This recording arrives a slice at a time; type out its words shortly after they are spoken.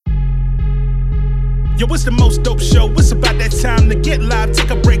Yo, it's the most dope show. It's about that time to get live. Take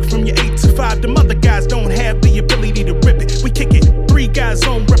a break from your 8 to 5. Them other guys don't have the ability to rip it. We kick it. 3 guys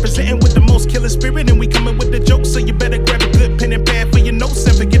on representing with the most killer spirit. And we coming with the jokes, so you better grab a good pen and pad for your notes.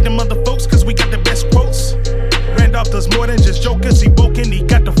 And forget them other folks, cause we got the best quotes. Randolph does more than just jokers. He woke and he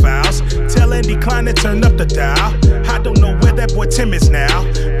got the files. Tell Andy Klein to turn up the dial. I don't know where that boy Tim is now.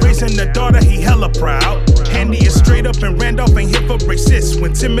 Raising the daughter, he hella proud. Andy is straight up and Randolph ain't here for racist.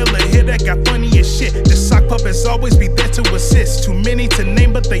 When Tim Miller hit, that got funny as shit. The sock puppets always be there to assist. Too many to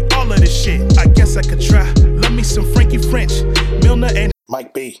name, but they all of this shit. I guess I could try. Love me some Frankie French, Milner and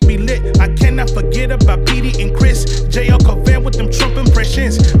Mike B. Be lit. I cannot forget about Petey and Chris. JL Covan with them Trump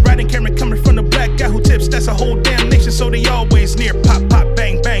impressions. Riding camera coming from the black guy who tips. That's a whole damn nation, so they always near. Pop, pop,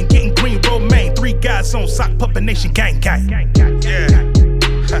 bang, bang. Getting green, romaine. 3 guys on sock puppet nation. Gang, gang. Yeah.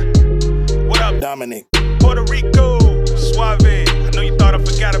 What up, Dominic? Puerto Rico, Suave. I know you thought I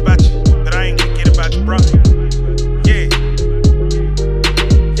forgot about you, but I ain't gonna get about you, bro. Yeah.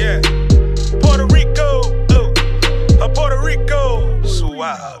 Yeah. Puerto Rico, Puerto Rico,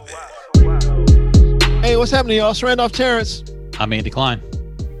 Suave. Hey, what's happening, y'all? It's Randolph Terrence. I'm Andy Klein.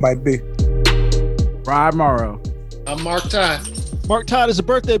 Might be. Rod Morrow. I'm Mark Todd. Mark Todd is a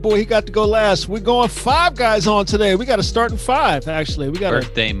birthday boy. He got to go last. We're going 5 guys on today. We got to start in 5, actually. We got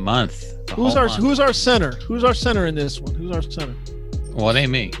birthday month. Who's our center? Who's our center in this one? Who's our center? Well, it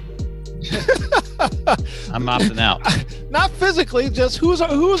ain't me. I'm opting out. Not physically, just who's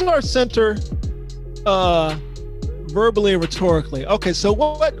our center verbally and rhetorically. Okay, so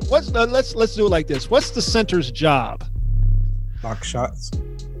what's let's do it like this. What's the center's job? Block shots.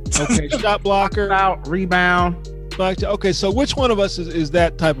 Okay, shot blocker. Out, rebound. Okay, so which one of us is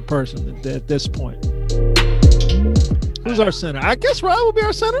that type of person at this point? Who's our center? I guess Rod will be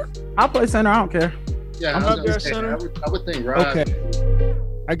our center. I'll play center. I don't care. Yeah, I'm not their center. I would think Rod. Okay.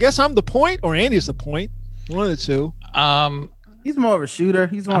 I guess I'm the point, or Andy's the point. One of the two. He's more of a shooter.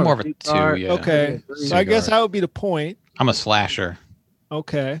 I'm more of a 2. Yeah. Okay. So I guess I would be the point. I'm a slasher.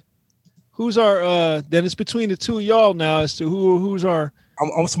 Okay. Who's our? Then it's between the two of y'all now as to who's our.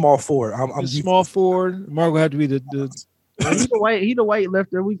 I'm small forward. I'm small forward. Mark will have to be the. He's the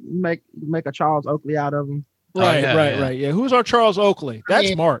weightlifter. We make a Charles Oakley out of him. Right. Yeah. Who's our Charles Oakley?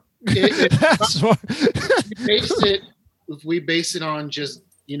 That's Mark. That's smart. If we base it on just,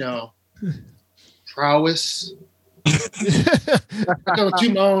 prowess. I don't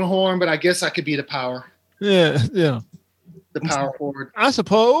toot my own horn, but I guess I could be the power. Yeah. The power forward. I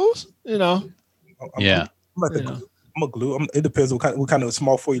suppose, I'm a glue. It depends what kind of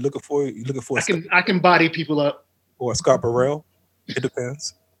small forward you're looking for. You're looking for. I can body people up. Or Scott Burrell. It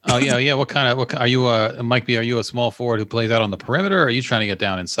depends. Oh yeah. What are you? Mike B? Are you a small forward who plays out on the perimeter, or are you trying to get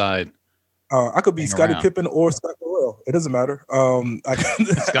down inside? I could be Scottie Pippen or Scott Burrell. It doesn't matter.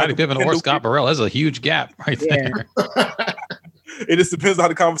 Scottie Pippen or Scott Burrell. That's a huge gap right there. It just depends on how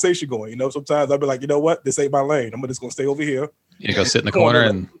the conversation going. Sometimes I'll be like, you know what? This ain't my lane. I'm just gonna stay over here. You go sit in the corner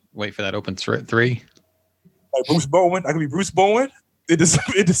and wait for that open 3. Like Bruce Bowen. I could be Bruce Bowen. It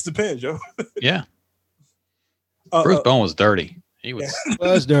just depends, yo. Yeah. Bruce Bowen was dirty. He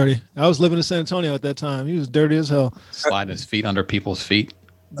was dirty. I was living in San Antonio at that time. He was dirty as hell. Sliding his feet under people's feet.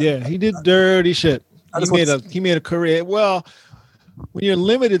 Yeah, he did dirty shit. He made a career. Well, when you're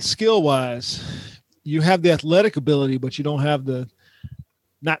limited skill wise, you have the athletic ability, but you don't have the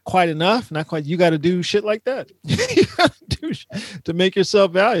not quite enough. You got to do shit like that. You gotta do to make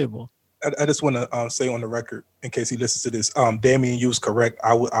yourself valuable. I just want to say on the record, in case he listens to this, Damien, you was correct.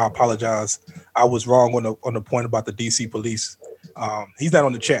 I apologize. I was wrong on the point about the DC police. He's not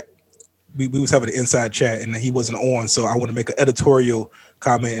on the chat. We was having an inside chat and he wasn't on, so I want to make an editorial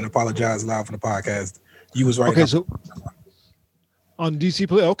comment and apologize live on the podcast. You was right. Okay, so on DC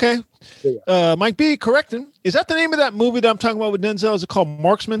police. Okay, Mike B, correcting. Is that the name of that movie that I'm talking about with Denzel? Is it called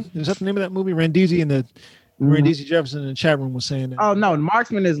Marksman? Is that the name of that movie? Randisi and Randisi Jefferson in the chat room was saying that. Oh no,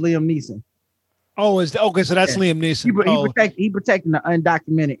 Marksman is Liam Neeson. Oh, okay, so that's Liam Neeson. He protecting the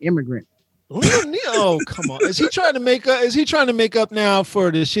undocumented immigrant. Liam Neeson. Oh, come on. Is he trying to make up now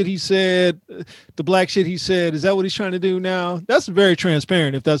for the shit he said, the black shit he said? Is that what he's trying to do now? That's very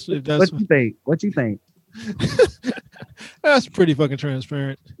transparent. If that's what you think. That's pretty fucking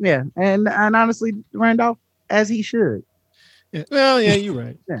transparent. Yeah, and honestly, Randolph, as he should. Yeah. Well, yeah, you're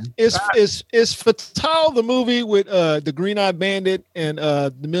right. Yeah. Is Fatal the movie with the Green Eye Bandit and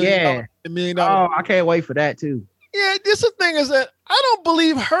the $1 million? Oh, I can't wait for that too. Yeah, this the thing is that I don't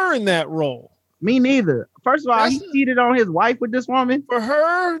believe her in that role. Me neither. First of all, he cheated on his wife with this woman. For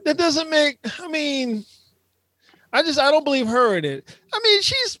her, that doesn't make. I mean, I don't believe her in it. I mean,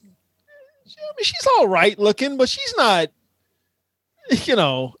 she's all right looking, but she's not. you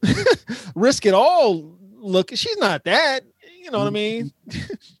know, risk it all. Look, she's not that. You know what I mean?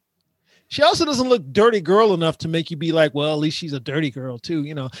 She also doesn't look dirty girl enough to make you be like, well, at least she's a dirty girl too.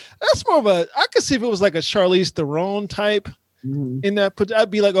 You know, that's more of a. I could see if it was like a Charlize Theron type in that. But I'd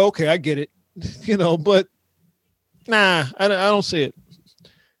be like, okay, I get it. You know, but nah, I don't see it.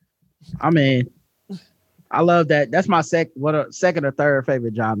 I mean, I love that. That's my second or third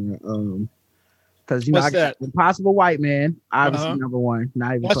favorite genre. Because you know, What's that? Impossible White Man, obviously number one.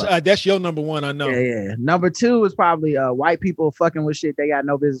 Not even that's your number one. I know. Yeah. Number two is probably white people fucking with shit they got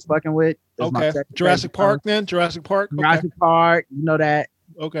no business fucking with. That's okay. Jurassic Park, then Jurassic Park. Jurassic Park, you know that.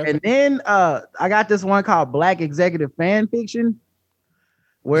 Okay. And then I got this one called Black Executive Fan Fiction,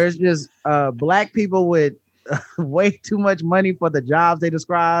 where it's just black people with way too much money for the jobs they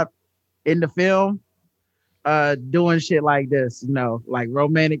describe in the film, doing shit like this, you know, like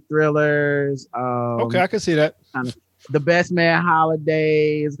romantic thrillers. Okay, I can see that. The Best Man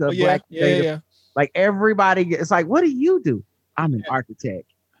Holidays. Yeah. Like everybody, it's like, what do you do? I'm an architect.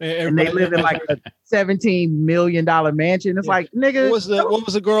 And they live in like a $17 million mansion. It's like, nigga. What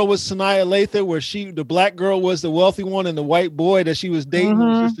was the girl with Sanaa Lathan where the black girl was the wealthy one and the white boy that she was dating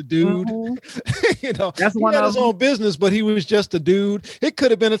was just a dude? You know, that's he had his own business, but he was just a dude. It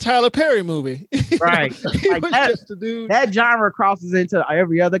could have been a Tyler Perry movie. Right. He was just a dude. That genre crosses into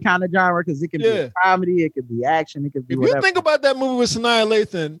every other kind of genre because it can be comedy, it could be action, it could be whatever. You think about that movie with Sanaa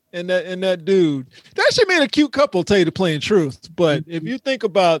Lathan and that dude, that should made a cute couple, tell you the plain truth. But if you think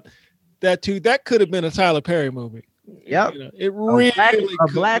about that too, that could have been a Tyler Perry movie. Yep. You know, it really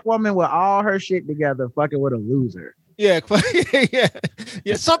a black woman with all her shit together fucking with a loser. Yeah,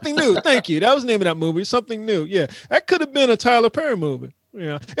 something new. Thank you. That was the name of that movie. Something new. Yeah, that could have been a Tyler Perry movie.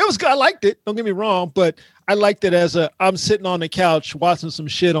 Yeah, it was good. I liked it. Don't get me wrong, but I liked it as I'm sitting on the couch watching some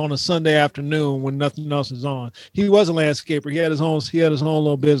shit on a Sunday afternoon when nothing else is on. He was a landscaper. He had his own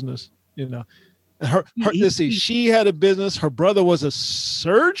little business. You know. Let's see. She had a business. Her brother was a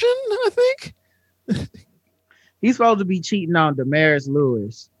surgeon, I think. He's supposed to be cheating on Damaris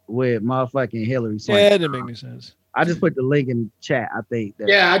Lewis with motherfucking Hillary Swank. Yeah, that didn't make any sense. I just put the link in chat. I think.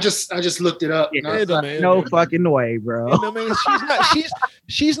 I just looked it up. No fucking way, bro. I mean,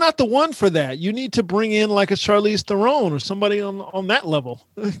 she's not the one for that. You need to bring in like a Charlize Theron or somebody on that level.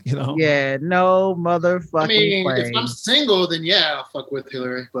 You know. Yeah, no motherfucking. I mean, way. if I'm single, then I'll fuck with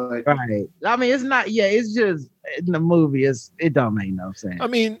Hillary. But right. I mean, it's not. Yeah, it's just in the movie. It don't make no sense. I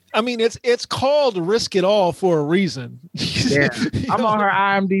mean, it's called Risk It All for a reason. Yeah, I'm on her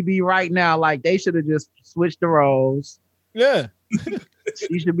IMDb right now. Like they should have just switch the roles. Yeah.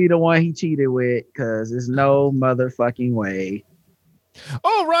 She should be the one he cheated with because there's no motherfucking way.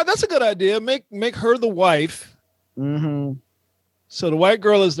 Oh, right. That's a good idea. Make her the wife. Mm-hmm. So the white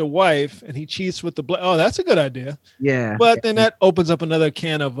girl is the wife and he cheats with the black. Oh, that's a good idea. Yeah. But then that opens up another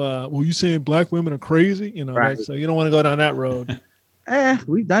can of, well, you saying black women are crazy? You know, right. So you don't want to go down that road.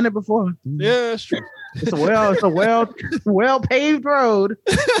 We've done it before. Yeah, that's true. It's a well paved road.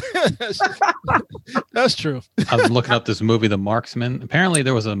 That's true. I was looking up this movie, The Marksman. Apparently,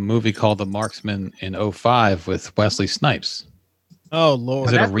 there was a movie called The Marksman in 2005 with Wesley Snipes. Oh Lord!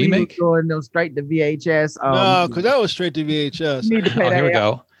 Is it a remake? Going them straight to VHS. No, because that was straight to VHS. You need to pay that. Here we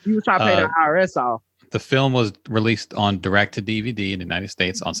go. You was trying to pay the IRS off. The film was released on direct to DVD in the United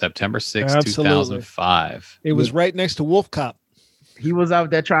States on September 6th, 2005. It was right next to Wolf Cop. He was out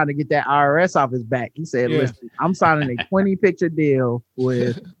there trying to get that IRS off his back. He said, listen, I'm signing a 20 picture deal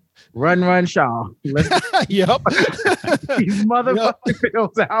with Run Shaw. Yep. These motherfucking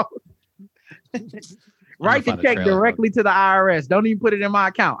films out. Write the check directly to the IRS. Don't even put it in my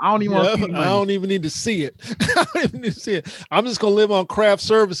account. I don't even want to see the money. I don't even need to see it. I'm just gonna live on craft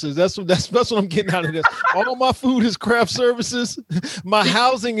services. That's what I'm getting out of this. All my food is craft services. My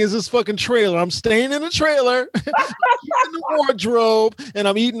housing is this fucking trailer. I'm staying in a trailer, in the wardrobe, and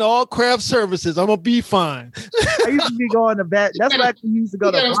I'm eating all craft services. I'm gonna be fine. I used to be going to bed. That's why we used to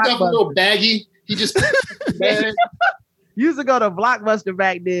go to Blockbuster. A little baggy. He just used to go to Blockbuster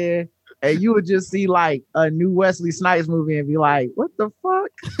back there. And you would just see like a new Wesley Snipes movie and be like, what the fuck?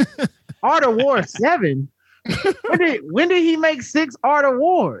 Art of War 7? When did he make 6 Art of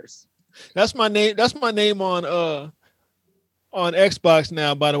Wars? That's my name. That's my name on Xbox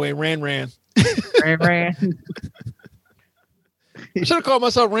now, by the way, Ran. Ran. I should have called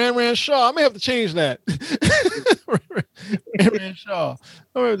myself Ran Shaw. I may have to change that. Ran Shaw.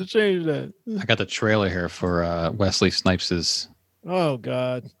 I may have to change that. I got the trailer here for Wesley Snipes's Oh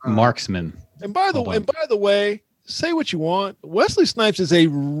God, Marksman. And by the way,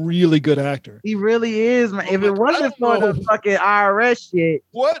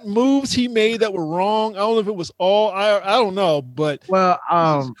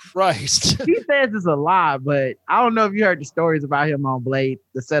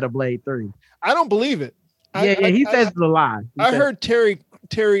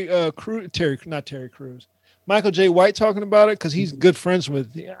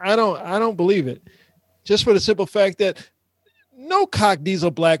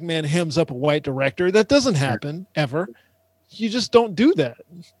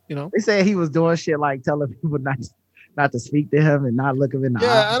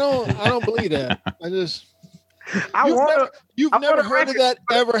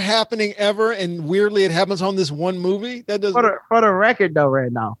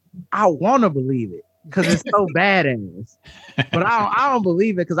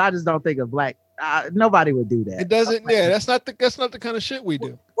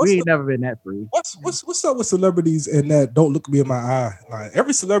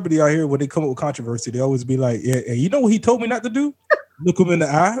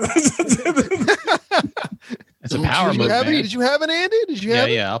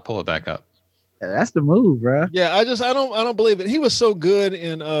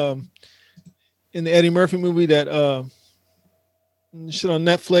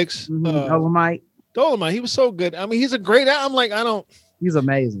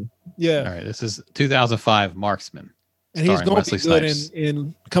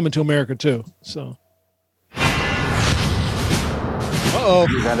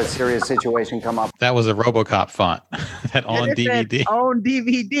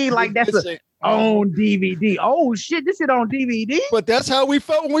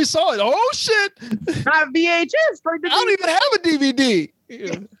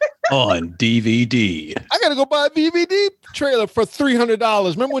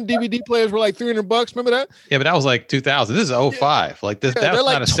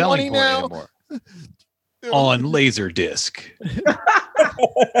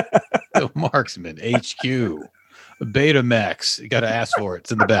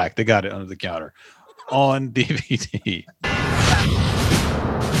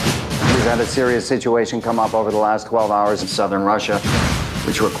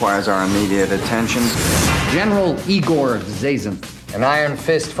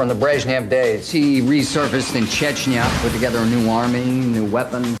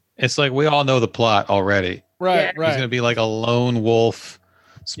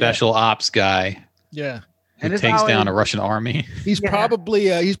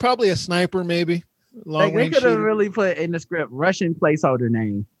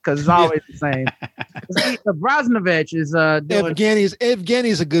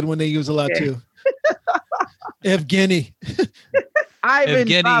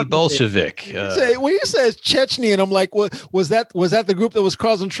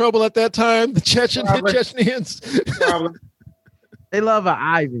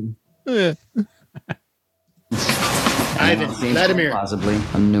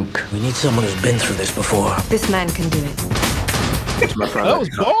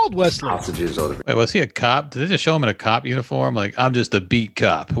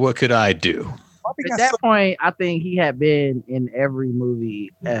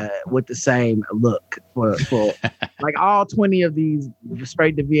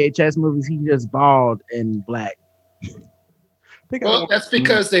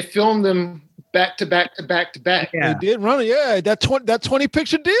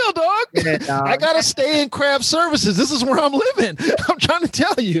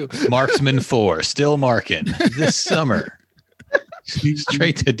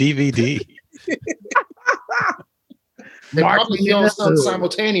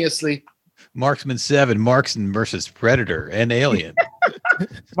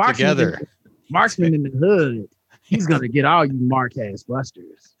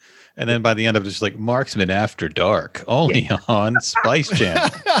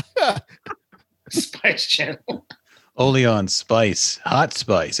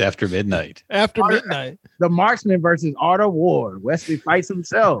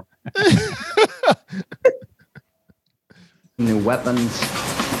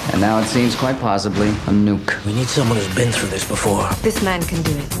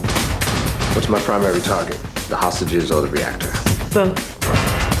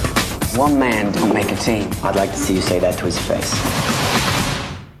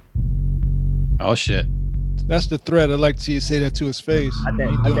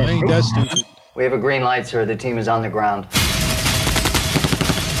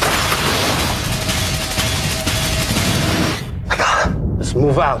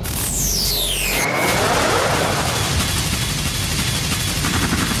 Move out. You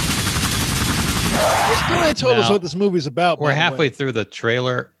still ain't told us Now, what this movie's about. We're by the halfway way. through the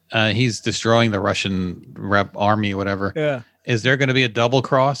trailer. He's destroying the Russian army, whatever. Yeah. Is there going to be a double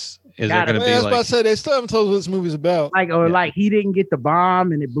cross? Is there going to be I was about like? to say they still haven't told us what this movie's about. Like he didn't get the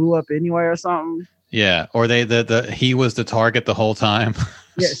bomb and it blew up anyway or something. Yeah, or he was the target the whole time.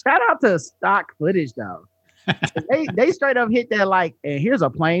 Yeah, shout out to stock footage though. they straight up hit that like, and here's a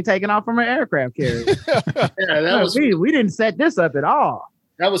plane taking off from an aircraft carrier. We didn't set this up at all.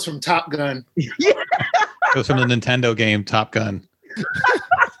 That was from Top Gun. It was from the Nintendo game Top Gun.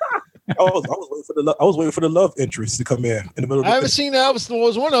 I was waiting for the love interest to come in the middle of I haven't seen that. I was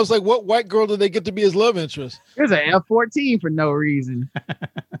one. I was like, what white girl did they get to be his love interest? Here's an F-14 for no reason.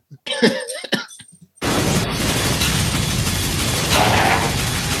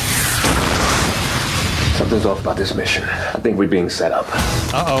 Something's off about this mission. I think we're being set up.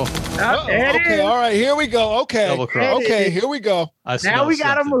 Okay, all right, here we go. Okay, Double cross. okay, here we go. Now we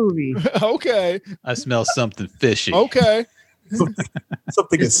got a movie. Okay, I smell something fishy. okay.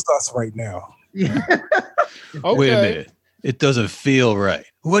 Something is sus right now. Okay. Wait a minute. It doesn't feel right.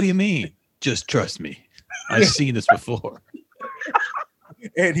 What do you mean? Just trust me. I've seen this before.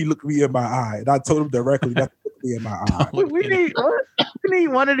 And he looked me in my eye, and I told him directly not to look me in my eye. We need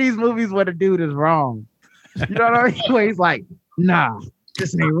one of these movies where the dude is wrong. You know what I mean? Where he's like, nah,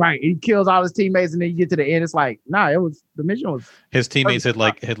 this ain't right. He kills all his teammates, and then you get to the end, it's like, nah, the mission was. His teammates had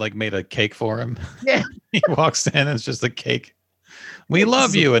made a cake for him. Yeah. He walks in and it's just a cake. We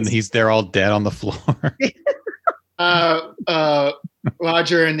love you, and they're all dead on the floor.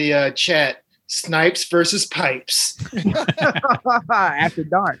 Roger in the chat. Snipes versus Pipes. After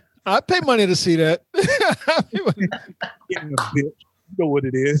dark. I'd pay money to see that. You know what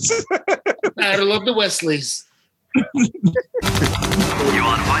it is. Battle of the Wesleys. You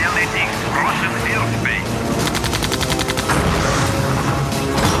are violating Russian airspace.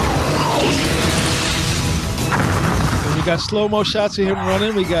 We got slow-mo shots of him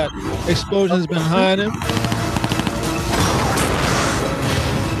running. We got explosions behind him.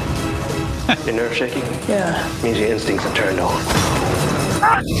 Your nerve shaking? Yeah. Means your instincts are turned on.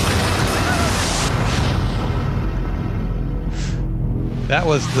 That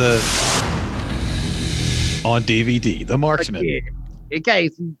was on DVD, The Marksman. Yeah. In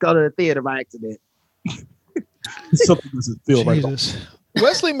case you go to the theater by accident. Something doesn't feel right.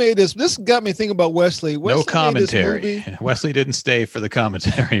 Wesley made this. This got me thinking about Wesley. No commentary. Wesley didn't stay for the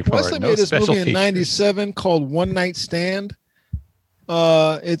commentary part. Wesley made this movie in '97 called One Night Stand.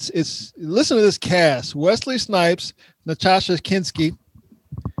 It's listen to this cast: Wesley Snipes, Natasha Kinski,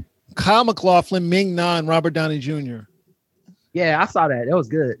 Kyle MacLachlan, Ming Na, and Robert Downey Jr. Yeah, I saw that. That was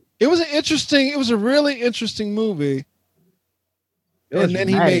good. It was a really interesting movie. And then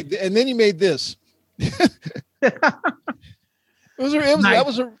he made this. That was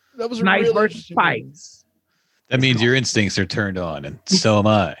a Nice really versus Spikes. That means your instincts are turned on, and so am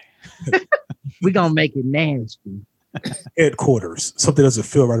I. We're gonna make it nasty. Headquarters. Something doesn't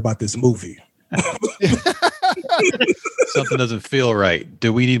feel right about this movie. Something doesn't feel right.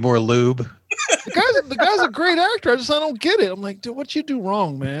 Do we need more lube? The guy's a great actor. I don't get it. I'm like, dude, what you do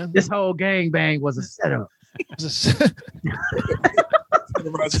wrong, man? This whole gangbang was a setup.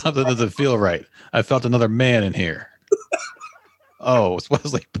 Something doesn't feel right. I felt another man in here. Oh, it's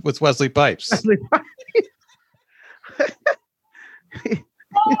Wesley. It's Wesley Pipes.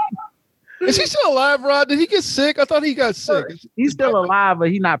 Is he still alive, Rod? Did he get sick? I thought he got sick. He's still alive,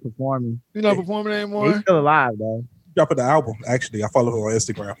 but he's not performing. He's not performing anymore? He's still alive, though. Dropping the album, actually. I follow him on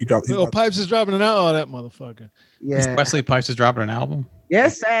Instagram. He dropped. Pipes is dropping it out. Oh, that motherfucker. Yeah. Wesley Pipes is dropping an album? Yeah,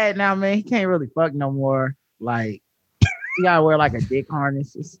 it's sad now, man. He can't really fuck no more. Like, he gotta wear like a dick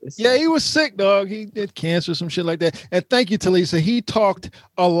harness. Yeah, he was sick, dog. He did cancer, some shit like that. And thank you, Talisa. He talked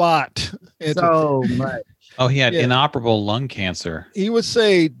a lot. So much. Oh, he had inoperable lung cancer. He would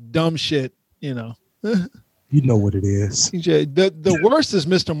say dumb shit, you know. You know what it is. The worst is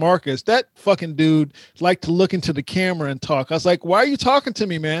Mr. Marcus. That fucking dude liked to look into the camera and talk. I was like, why are you talking to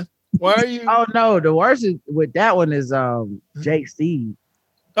me, man? Why are you? Oh no, the worst is with that one is Jake Steve.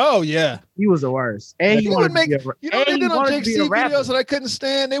 Oh yeah, he was the worst. And he would make they did on Jake Steve videos that I couldn't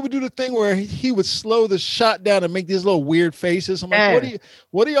stand. They would do the thing where he would slow the shot down and make these little weird faces. I'm like,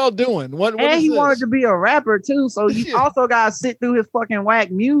 what are y'all doing? What and he this? wanted to be a rapper too, so he also got to sit through his fucking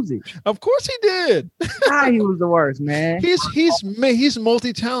whack music. Of course he did. God, he was the worst, man. He's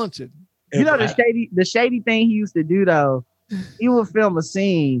multi-talented. You know the shady thing he used to do though. He would film a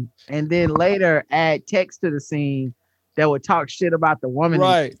scene and then later add text to the scene that would talk shit about the woman.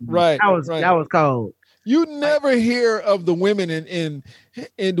 Right. That was cold. You never hear of the women in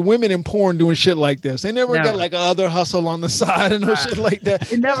women in porn doing shit like this. They never got like other hustle on the side and no shit like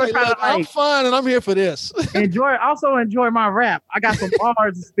that. It never like, kind of I'm fine and I'm here for this. enjoy my rap. I got some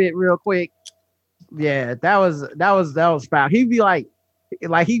bars to spit real quick. Yeah, that was foul. He'd be like,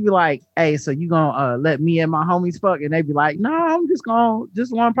 hey, so you gonna let me and my homies fuck? And they'd be like, no, I'm just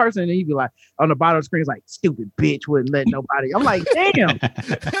one person. And he'd be like, on the bottom of the screen, it's like, stupid bitch wouldn't let nobody. I'm like, damn.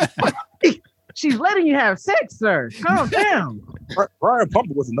 She's letting you have sex, sir. Calm down. Brian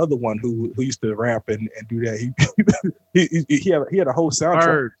Pumper was another one who used to rap and do that. He had a whole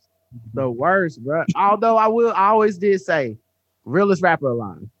soundtrack. The worst, bro. Although I always did say, realest rapper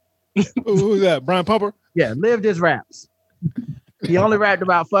alive. Who's that? Brian Pumper? Yeah, lived his raps. He only rapped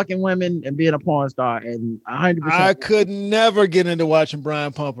about fucking women and being a porn star, and 100%. I could never get into watching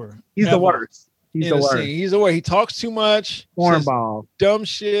Brian Pumper. He's the worst. He's the worst. He's the worst. He talks too much. Cornball. Dumb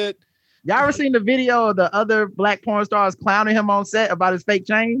shit. Y'all ever seen the video of the other black porn stars clowning him on set about his fake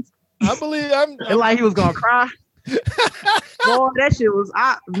chains? I believe I'm like he was gonna cry. Boy, that shit was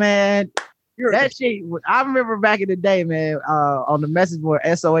man. That shit. I remember back in the day, man. On the message board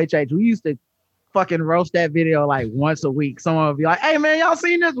SOHH, we used to fucking roast that video like once a week. Someone would be like, "Hey man, y'all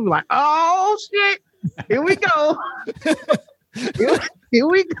seen this?" We were like, "Oh shit, here we go." Here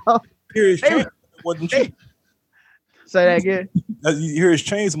we go. Here his chains wasn't cheap. Say that again. You hear his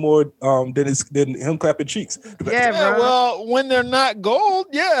chains more than him clapping cheeks. Yeah, bro. Well, when they're not gold,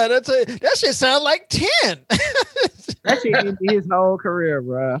 yeah, that shit sounds like 10. That shit ended his whole career,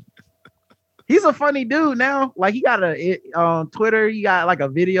 bro. He's a funny dude now. Like he got on Twitter, he got like a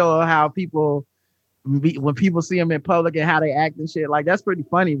video of how people when people see him in public and how they act and shit. Like that's pretty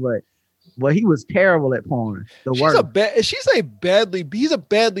funny, but he was terrible at porn. He's a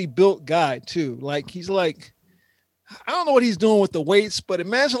badly built guy too. Like he's like, I don't know what he's doing with the weights, but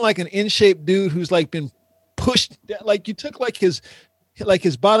imagine like an in-shape dude who's like been pushed, like you took like his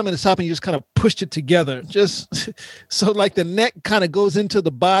bottom and the top and you just kind of pushed it together, just so like the neck kind of goes into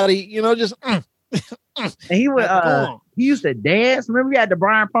the body, you know, just. And he would he used to dance. Remember, he had the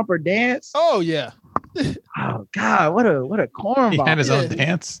Brian Pumper dance. Oh yeah. Oh God, what a cornball! He had his own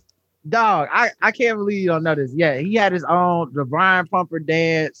dance. Dog, I can't believe you don't know this. Yeah, he had the Brian Pumper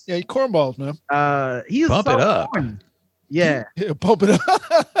dance. Yeah, he cornballs, man. He's Pump so it up. corny. Yeah. Pump it up.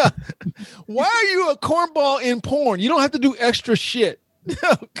 Why are you a cornball in porn? You don't have to do extra shit.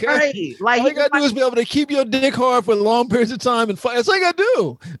 Okay. Right. Like all you gotta do is be able to keep your dick hard for long periods of time and fight. That's all you gotta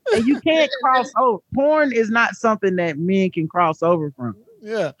do. And you can't cross over. Porn is not something that men can cross over from.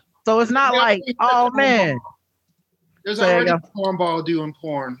 Yeah. So it's not like, oh man. There's already a cornball doing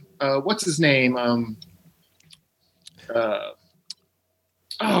porn. What's his name? What the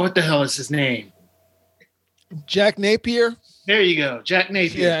hell is his name? Jack Napier. There you go, Jack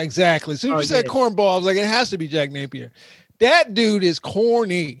Napier. Yeah, exactly. As soon as you said cornball, I was like, it has to be Jack Napier. That dude is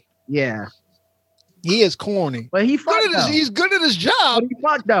corny. Yeah. He is corny. But he's good at his job. But he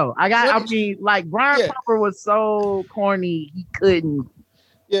fucked though. Like Brian Pumper was so corny, he couldn't.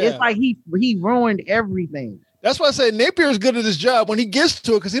 Yeah. It's like he ruined everything. That's why I say Napier is good at his job when he gets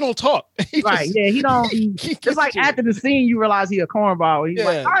to it because he don't talk. He just like after the scene, you realize he a cornball. He's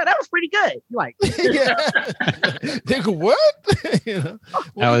like, all right, that was pretty good. You're like, Nigga, what? You know?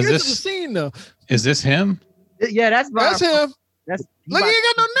 Now is this the scene though? Is this him? Yeah, that's him. Look, he ain't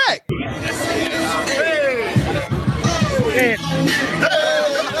got no neck.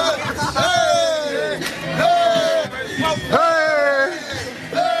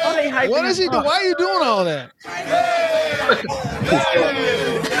 What is he doing? Why are you doing all that?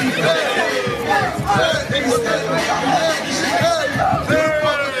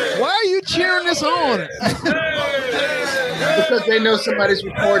 Why are you cheering this on? Because they know somebody's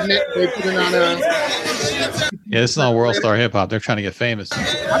recording it. They put it on a. Yeah, this is on World Star Hip Hop. They're trying to get famous.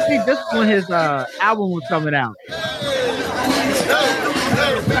 I think this is when his album was coming out.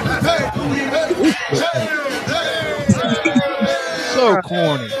 So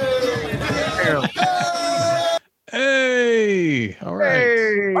corny. Hey, all right.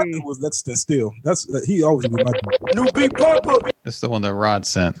 Hey. I think it was Lexington Steele. He always be my new beat Pumper. This is the one that Rod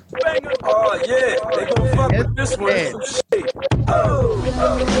sent. Oh yeah, they gonna fuck with this one. Shit.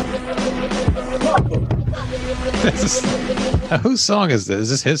 Whose song is this? Is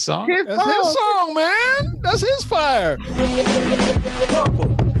this his song? That's his song, man. That's his fire.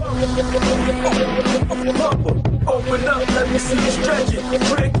 Open up, let me see you stretch it.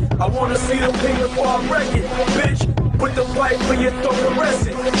 Trick, I wanna see the pink before I wreck it. Bitch, put the pipe for your throat and rest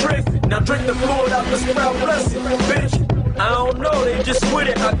it. Trick, now drink the fluid out the sprout, bless it. Bitch, I don't know, they just with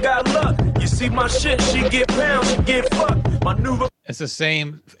it, I got luck. You see my shit, she get pound, she get fucked. My new. It's the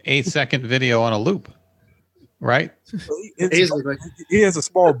same 8-second video on a loop. right? He has a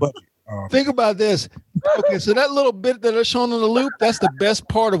small budget. Think about this. Okay, so that little bit that are shown on the loop, that's the best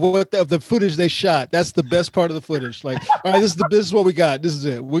part of the footage they shot. That's the best part of the footage. Like, all right, this is what we got. This is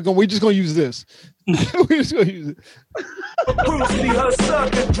it. We're just gonna use this. We're just gonna use it. Crew see her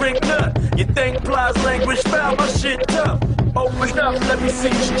suck and drink nut. You think Plies language foul? My shit tough. Open up, let me see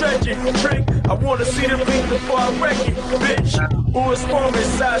you stretch it. Drink. I wanna see the beat before I wreck it, bitch. Who is forming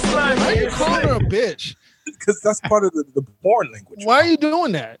size slime? Why are you calling her a bitch? Because that's part of the porn language. Why are you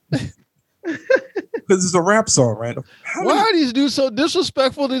doing that? Because it's a rap song, right? Why are these dudes so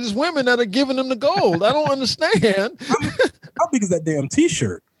disrespectful to these women that are giving them the gold? I don't understand. How big is that damn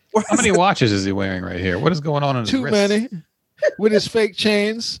T-shirt? How many watches is he wearing right here? What is going on in his Too wrists? many. With his fake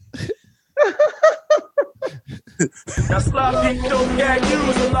chains. Now sloppy don't gag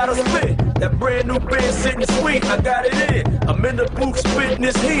use a lot of spit. That brand new band sitting sweet, I got it in. I'm in the booth spitting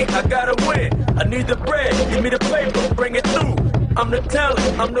this heat, I gotta win. I need the bread, give me the paper, bring it through. I'm the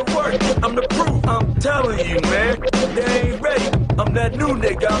talent, I'm the work, I'm the proof. I'm telling you, man, they ain't ready. I'm that new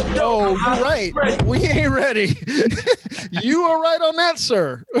nigga. Oh, you're right. Ready. We ain't ready. You are right on that,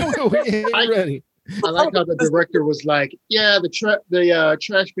 sir. We ain't ready. I like how the director was like, "Yeah, the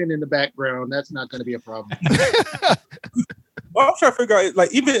trash bin in the background. That's not going to be a problem." Well, I'm trying to figure out,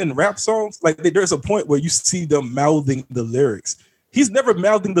 like, even in rap songs, like there's a point where you see them mouthing the lyrics. He's never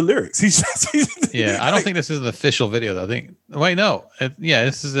mouthing the lyrics. He's Yeah, I don't think this is an official video though. I think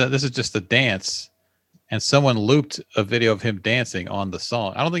this is just a dance, and someone looped a video of him dancing on the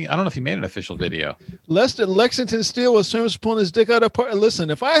song. I don't know if he made an official video. Lexington Steele was famous for pulling his dick out of party. Listen,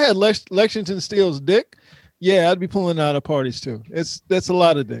 if I had Lexington Steele's dick, yeah, I'd be pulling out of parties too. That's a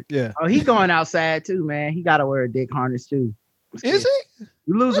lot of dick. Yeah. Oh, he going outside too, man. He got to wear a dick harness too. Is he?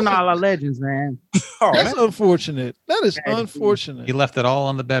 We're losing all our legends, man. That's unfortunate. That is unfortunate. He left it all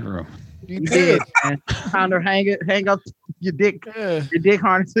in the bedroom. You did, man. Time to hang up your dick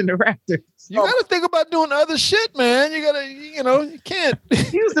harness in the Raptors. You got to think about doing other shit, man. You got to, you can't.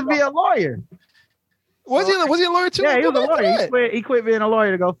 He used to be a lawyer. Was he a lawyer too? Yeah, he was a lawyer. He quit being a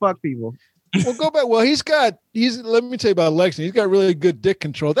lawyer to go fuck people. Well, go back. Well, let me tell you about Lexington. He's got really good dick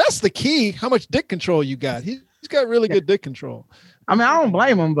control. That's the key. How much dick control you got? He's got really good dick control. I mean, I don't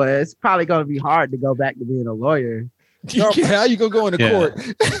blame him, but it's probably going to be hard to go back to being a lawyer. How you gonna go into court?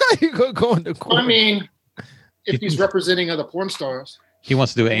 How you gonna go into court? I mean, if he's representing other porn stars, he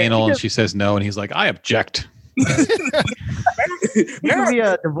wants to do anal, and she says no, and he's like, "I object." He could be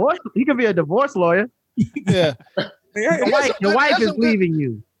a divorce. He could be a divorce lawyer. Yeah. Your wife is leaving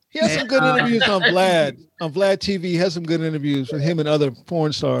you. He has some good interviews on Vlad TV. He has some good interviews with him and other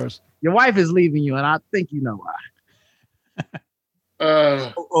porn stars. Your wife is leaving you, and I think you know why.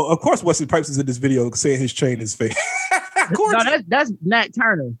 Of course, Wesley Pipes is in this video saying his chain is fake. Of course. No, that's Nat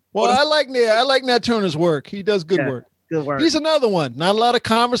Turner. Well, I like Nat Turner's work. He does good work. Good work. He's another one. Not a lot of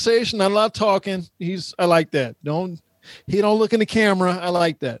conversation, not a lot of talking. I like that. He don't look in the camera. I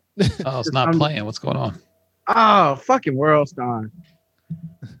like that. Oh, it's not playing. What's going on? Oh, fucking World Star.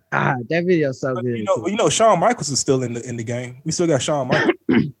 That video's so good. You know, Shawn Michaels is still in the game. We still got Shawn Michaels.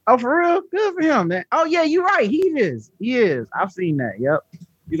 Oh, for real? Good for him, man. Oh, yeah, you're right. He is. I've seen that. Yep.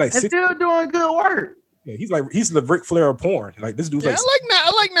 He's like still doing good work. Yeah, he's the Ric Flair of porn. Like this dude's I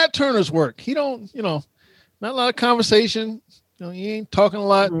like Nat Turner's work. He don't, not a lot of conversation. He ain't talking a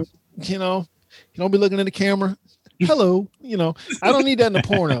lot. Mm-hmm. He don't be looking at the camera. Hello, I don't need that in a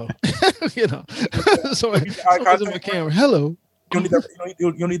porno. So I in the camera. Hello. You don't need that.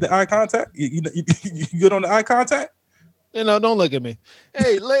 You don't need the eye contact. You good on the eye contact? Don't look at me.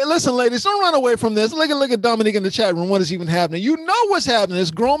 Hey, listen, ladies, don't run away from this. Look at Dominique in the chat room. What is even happening? You know what's happening.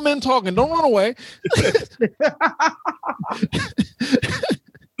 It's grown men talking. Don't run away.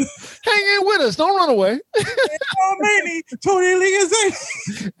 Hang in with us. Don't run away.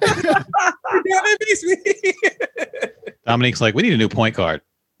 Dominique's like, we need a new point guard.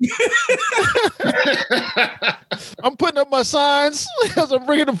 I'm putting up my signs as I'm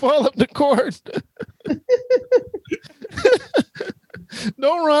bringing the ball up the court.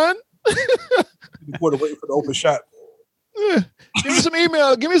 Don't run. Waiting for the open shot. Give me some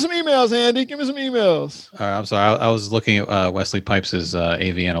emails, Andy. Give me some emails. All right, I'm sorry. I was looking at Wesley Pipes'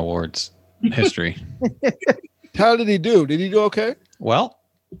 AVN Awards history. How did he do? Did he do okay? Well,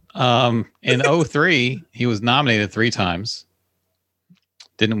 in 2003, he was nominated 3 times.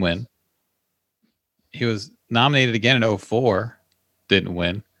 Didn't win. He was nominated again in 2004. Didn't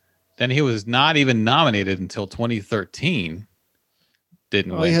win. Then he was not even nominated until 2013.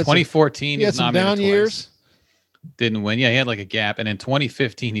 Didn't win. 2014, he had some down years. Didn't win. Yeah, he had like a gap. And in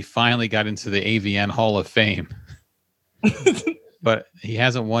 2015, he finally got into the AVN Hall of Fame. but he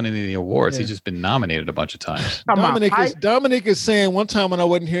hasn't won any of the awards. He's just been nominated a bunch of times. Dominic is saying one time when I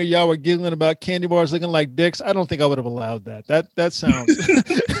wasn't here, y'all were giggling about candy bars looking like dicks. I don't think I would have allowed that. That sounds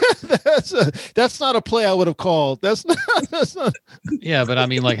that's not a play I would have called. That's not. Yeah, but I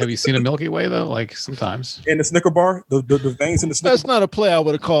mean, like, have you seen a Milky Way though? Like sometimes in the Snicker bar, the veins in the Snicker. That's not a play I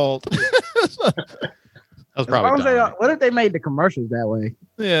would have called. That was probably what if they made the commercials that way?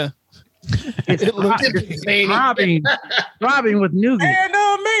 Yeah. It's throbbing with nougat. And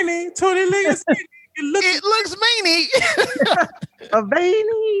meanie, Tony Lee. It looks meanie. A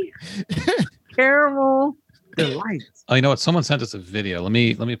veiny caramel delight. Oh, you know what? Someone sent us a video. Let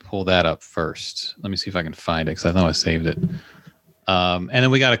me pull that up first. Let me see if I can find it because I know I saved it. And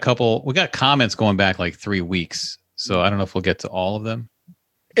then we got comments going back like 3 weeks. So I don't know if we'll get to all of them.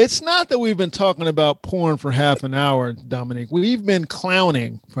 It's not that we've been talking about porn for half an hour, Dominic. We've been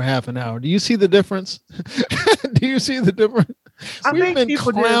clowning for half an hour. Do you see the difference? Do you see the difference? We've been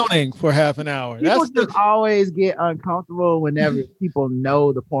clowning for half an hour. People just always get uncomfortable whenever people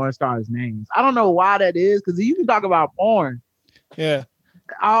know the porn stars' names. I don't know why that is, because you can talk about porn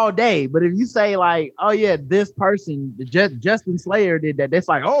all day. But if you say like, oh yeah, this person, Justin Slayer did that, that's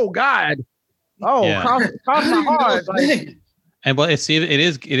like, oh God. Oh, cross my heart. Like, and well, it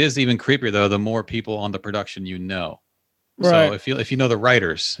is even creepier though. The more people on the production you know, right. So if you know the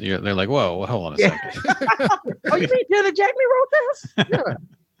writers, they're like, whoa, well, hold on a second. Oh, you mean Jenna Jackman wrote this?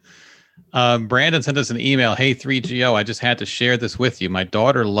 Yeah. Brandon sent us an email. Hey, 3GO, I just had to share this with you. My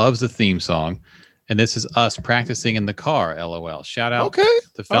daughter loves the theme song, and this is us practicing in the car. LOL. Shout out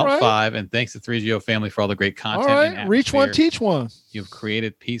to Felt 5, and thanks to 3GO family for all the great content. All right, reach one, teach one. You've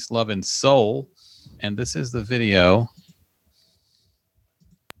created peace, love, and soul, and this is the video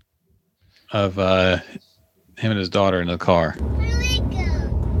of him and his daughter in the car.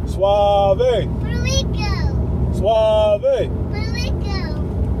 Suave. Suave.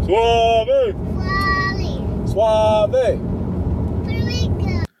 Suave. Suave.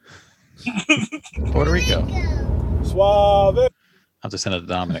 Puerto Rico. Suave. I'll have to send it to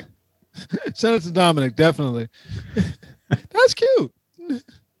Dominic. Send it to Dominic, definitely. That's cute.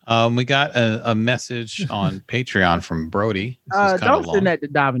 We got a message on Patreon from Brody. Don't send that to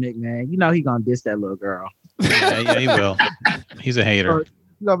Dominic, man. You know he gonna diss that little girl. Yeah, he will. He's a hater.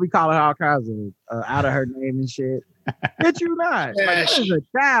 He's gonna be calling her all kinds of out of her name and shit. Bitch, you not. Like, that is a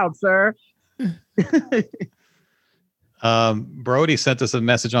child, sir. Brody sent us a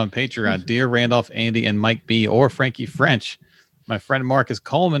message on Patreon. Dear Randolph, Andy, and Mike B, or Frankie French, my friend Marcus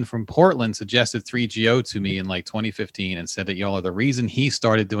Coleman from Portland suggested 3GO to me in like 2015 and said that y'all are the reason he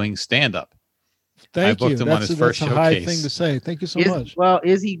started doing stand-up. Thank you. I booked him on his first that's a high thing to say. Thank you so much. Well,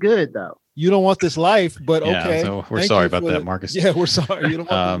 is he good though? You don't want this life, but okay. So we're sorry about that, Marcus. Yeah, we're sorry. You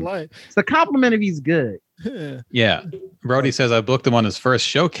don't want this life. It's a compliment if he's good. Yeah. Brody says I booked him on his first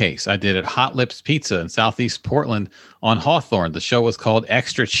showcase. I did at Hot Lips Pizza in Southeast Portland on Hawthorne. The show was called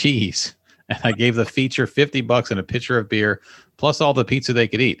Extra Cheese. And I gave the feature $50 and a pitcher of beer, plus all the pizza they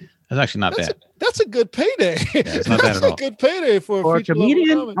could eat. That's actually not bad. That's a good payday. Yeah, it's not bad at all. That's a good payday for a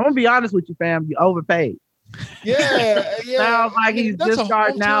comedian. I'm gonna be honest with you, fam. You overpaid. Yeah. Sounds like he's just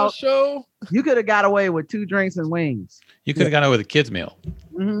starting out. Show. You could have got away with 2 drinks and wings. You could have got away with a kid's meal.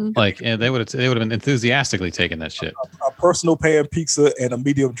 Mm-hmm. Like, and they would have been enthusiastically taking that shit. A personal pan pizza and a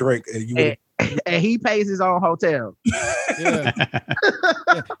medium drink, and he pays his own hotel. Yeah.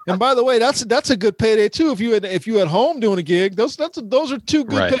 And by the way, that's a good payday too. If you at home doing a gig, those are 2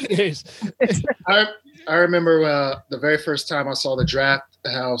 good paydays. I remember the very first time I saw the Draft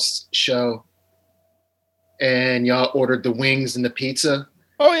House show, and y'all ordered the wings and the pizza.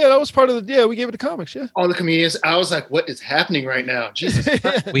 Oh yeah, that was part of we gave it to comics. Yeah, all the comedians. I was like, "What is happening right now?" Jesus,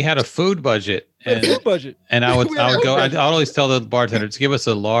 we had a food budget, and I would go. I'd always tell the bartender to give us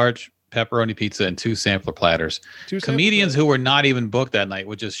a large pepperoni pizza and 2 sampler platters. Comedians who were not even booked that night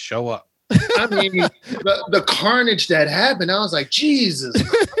would just show up. I mean, the carnage that happened. I was like, Jesus,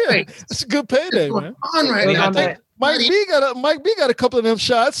 it's a good payday, man. Mike B got a couple of them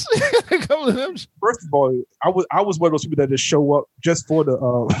shots. First of all, I was one of those people that just show up just for the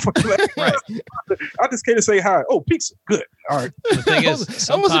right. I just came to say hi. Oh, pizza, good. All right. The thing is,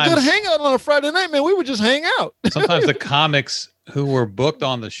 that was a good hangout on a Friday night, man. We would just hang out. Sometimes the comics who were booked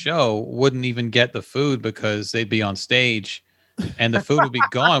on the show wouldn't even get the food because they'd be on stage and the food would be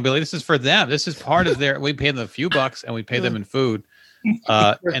gone. Be like, this is for them. This is part of their. We pay them a few bucks and we pay them in food.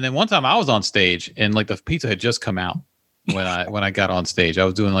 And then one time I was on stage and like the pizza had just come out when I got on stage. I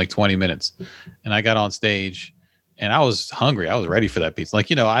was doing like 20 minutes and I got on stage and I was hungry. I was ready for that pizza. Like,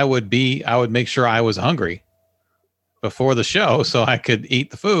 you know, I would make sure I was hungry before the show so I could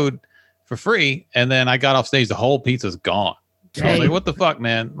eat the food for free. And then I got off stage, the whole pizza's gone. I was like, what the fuck,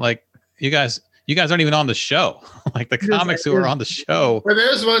 man? Like, you guys aren't even on the show. Like the comics who are on the show. Well,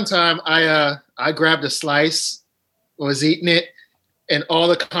 there's one time I grabbed a slice, was eating it, and all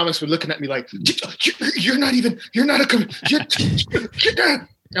the comics were looking at me like, you're not a comic.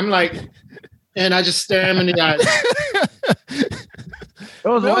 I'm like, and I just stare him in the eyes.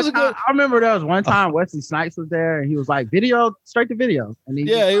 I remember there was one time Wesley Snipes was there and he was like, straight to video. And he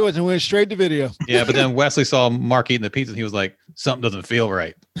went straight to video. Yeah, but then Wesley saw Mark eating the pizza and he was like, something doesn't feel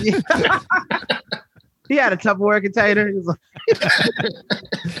right. He had a Tupperware container. He was like,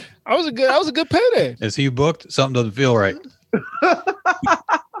 that was a good payday. Is he booked? Something doesn't feel right.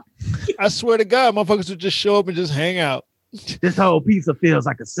 I swear to God, motherfuckers would just show up and just hang out. This whole pizza feels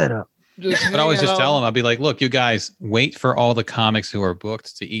like a setup. But I always just tell them, I'd be like, look, you guys wait for all the comics who are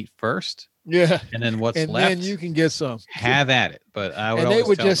booked to eat first. Yeah. And then what's left, then you can get some. Have at it. But I would they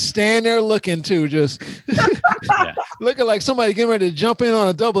would just stand there looking too, just looking like somebody getting ready to jump in on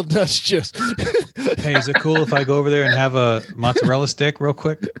a double dutch. Just hey, is it cool if I go over there and have a mozzarella stick real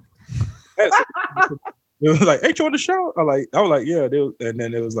quick? It was like, ain't you on the show? I was like, yeah. And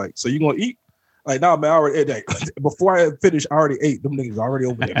then it was like, so you gonna eat? Like, nah, man, I already ate that. Before I finished, I already ate. Them niggas already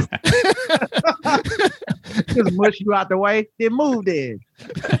over there. Just mush you out the way, then move in.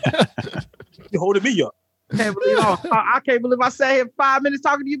 You holding me up. I can't believe I sat here 5 minutes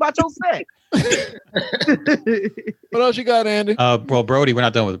talking to you about your sex. What else you got, Andy? Well, Brody, we're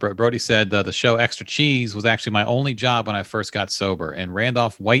not done with it. Brody said the show Extra Cheese was actually my only job when I first got sober. And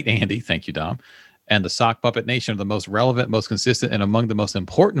Randolph White Andy, thank you, Dom, and the Sock Puppet Nation are the most relevant, most consistent, and among the most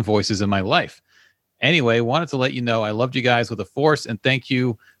important voices in my life. Anyway, wanted to let you know I loved you guys with a force, and thank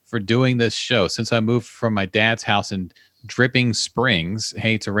you for doing this show. Since I moved from my dad's house in Dripping Springs,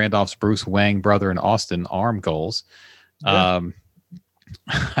 hey to Randolph's Bruce Wang brother in Austin, arm goals. Yeah.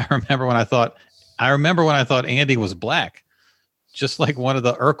 I remember when I thought Andy was black, just like one of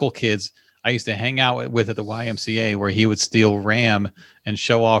the Urkel kids I used to hang out with at the YMCA, where he would steal RAM and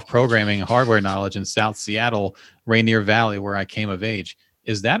show off programming and hardware knowledge in South Seattle, Rainier Valley, where I came of age.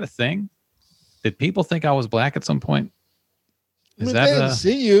 Is that a thing? Did people think I was black at some point? They didn't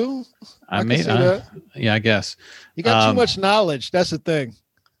see you. Yeah, I guess. You got too much knowledge. That's the thing.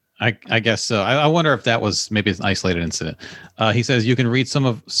 I guess so. I wonder if that was maybe an isolated incident. He says you can read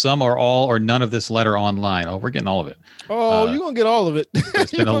some or all or none of this letter online. Oh, we're getting all of it. Oh, you're going to get all of it.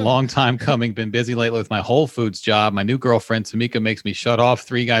 It's been a long time coming. Been busy lately with my Whole Foods job. My new girlfriend, Tamika, makes me shut off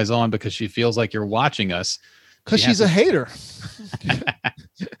Three Guys On because she feels like you're watching us. Because she's a hater.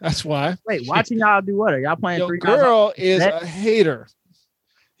 That's why. Wait, watching y'all do what? Are y'all playing Three Guys On? Girl is a hater.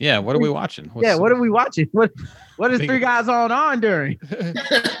 Yeah, what are we watching? What are we watching? What is Three Guys on during?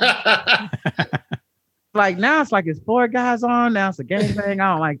 Like now it's like it's four guys on. Now it's a game thing.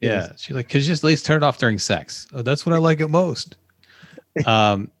 I don't like this. Yeah, she's like, could you just at least turn it off during sex? Oh, that's what I like it most.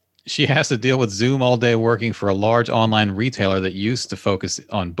 She has to deal with Zoom all day working for a large online retailer that used to focus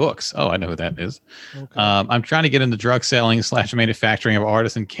on books. Oh, I know who that is. Okay. I'm trying to get into drug selling / manufacturing of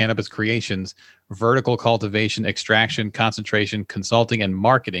artisan cannabis creations, vertical cultivation, extraction, concentration, consulting, and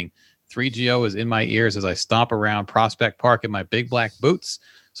marketing. 3GO is in my ears as I stomp around Prospect Park in my big black boots.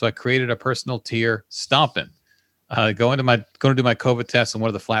 So I created a personal tier, Stompin'. Going to do my COVID test in one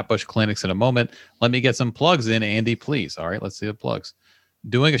of the Flatbush clinics in a moment. Let me get some plugs in, Andy, please. All right, let's see the plugs.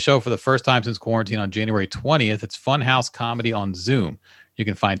 Doing a show for the first time since quarantine on January 20th. It's Funhouse Comedy on Zoom. You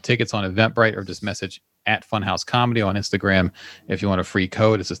can find tickets on Eventbrite or just message at Funhouse Comedy on Instagram if you want a free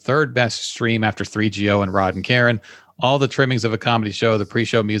code. It's the third best stream after 3GO and Rod and Karen. All the trimmings of a comedy show, the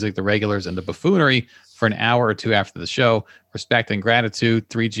pre-show music, the regulars, and the buffoonery for an hour or two after the show. Respect and gratitude,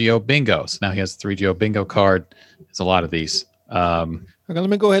 3GO bingo. So now he has the 3GO bingo card. There's a lot of these. Okay, let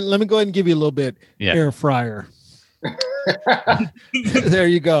me go ahead and give you a little bit. Yeah. Air fryer. There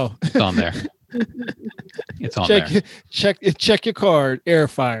you go. It's on there. It's on there. Check your card. Air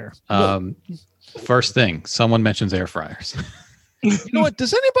fryer. First thing, someone mentions air fryers. You know what?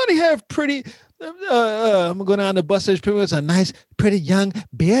 Does anybody have pretty? I'm going down the bus station. It's a nice, pretty young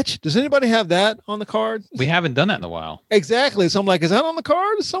bitch. Does anybody have that on the card? We haven't done that in a while. Exactly. So I'm like, is that on the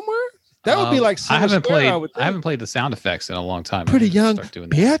card somewhere? That would be like. I haven't played the sound effects in a long time. Pretty young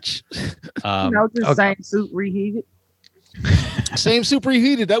bitch. Same suit reheated. Same soup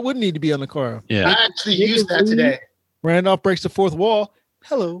reheated. That wouldn't need to be on the car. Yeah, I actually used that today. Randolph breaks the fourth wall.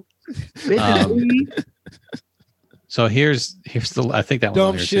 Hello. So here's the. I think that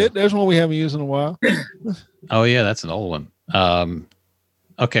dumb shit. Too. There's one we haven't used in a while. Oh yeah, that's an old one.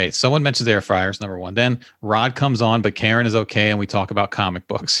 Okay, someone mentions air fryers, number one. Then Rod comes on, but Karen is okay, and we talk about comic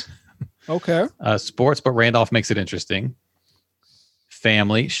books. Okay. Sports, but Randolph makes it interesting.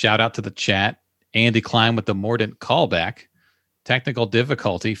 Family. Shout out to the chat. Andy Klein with the Mordant callback. Technical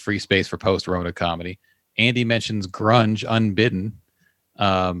difficulty, free space for post-Rona comedy. Andy mentions grunge, unbidden.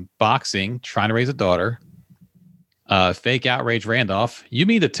 Boxing, trying to raise a daughter. Fake outrage, Randolph. You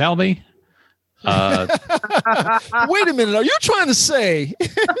mean to tell me? Wait a minute. Are you trying to say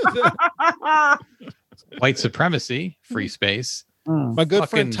white supremacy, free space? My good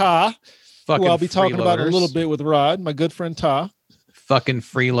friend Ta, who I'll be talking about in a little bit with Rod. My good friend Ta. Fucking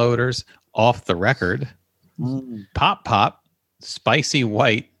freeloaders, off the record. Pop, spicy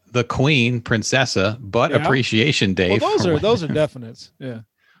white, the queen, princessa, butt appreciation day. Well, those are definites. Yeah.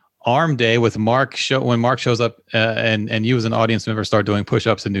 Arm day with Mark when Mark shows up and you as an audience member start doing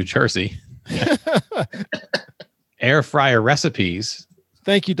push-ups in New Jersey. Air fryer recipes.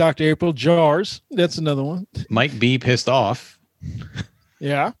 Thank you, Dr. April. Jars. That's another one. Mike B pissed off.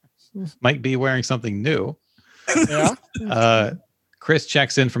 Yeah. Mike B wearing something new. Yeah. Chris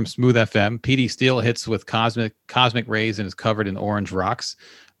checks in from Smooth FM. PD Steele hits with cosmic rays and is covered in orange rocks.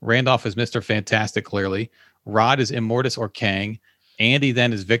 Randolph is Mr. Fantastic, clearly. Rod is Immortus or Kang. Andy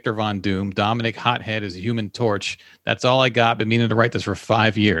then is Victor Von Doom. Dominic Hothead is Human Torch. That's all I got. Been meaning to write this for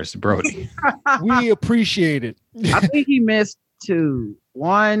 5 years, Brody. We appreciate it. I think he missed two.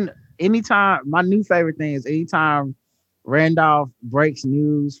 One, anytime, my new favorite thing is anytime Randolph breaks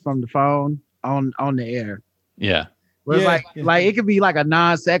news from the phone on the air. Yeah. Where it's like it could be like a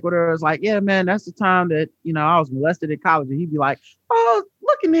non sequitur. It's like, yeah, man, that's the time that, I was molested in college. And he'd be like, oh,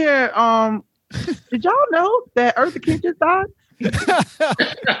 look in here. Did y'all know that Eartha Kitt just died?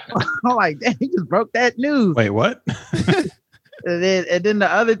 I'm like, damn, he just broke that news. Wait, what? and then the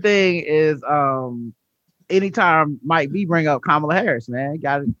other thing is anytime Mike B bring up Kamala Harris, man.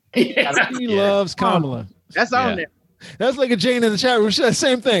 He loves Kamala. That's on there. That's like a Jane in the chat room.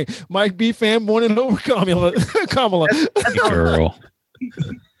 Same thing. Mike B fan morning over Kamala. Girl.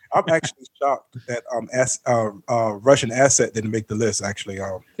 I'm actually shocked that Russian asset didn't make the list. Actually,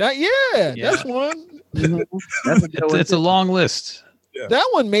 that's one. Mm-hmm. It's a long list. Yeah. That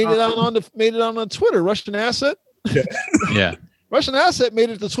one made it on Twitter. Russian asset. Yeah. Russian asset made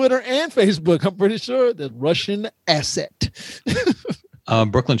it to Twitter and Facebook. I'm pretty sure that Russian asset.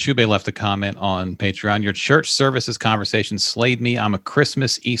 Brooklyn Chube left a comment on Patreon. Your church services conversation slayed me. I'm a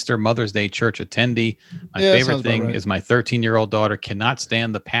Christmas, Easter, Mother's Day church attendee. My favorite thing is my 13-year-old daughter cannot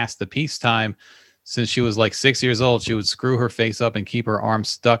stand the past the peace time. Since she was like 6 years old, she would screw her face up and keep her arms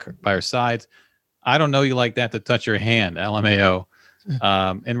stuck by her sides. I don't know you like that to touch your hand, LMAO.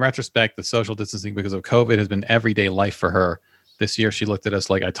 In retrospect, the social distancing because of COVID has been everyday life for her. This year, she looked at us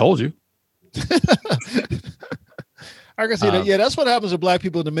like, I told you. I can see that. Yeah, that's what happens to black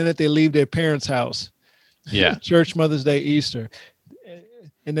people the minute they leave their parents' house. Yeah. Church, Mother's Day, Easter.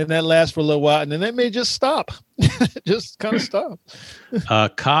 And then that lasts for a little while. And then that may just stop. Just kind of stop.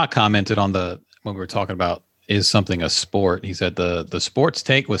 Ka commented on when we were talking about is something a sport. He said the sports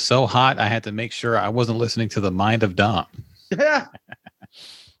take was so hot, I had to make sure I wasn't listening to the mind of Dom.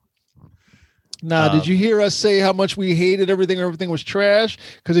 Now, did you hear us say how much we hated everything? Everything was trash.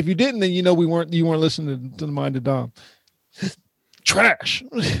 Because if you didn't, then you weren't listening to the mind of Dom. Trash.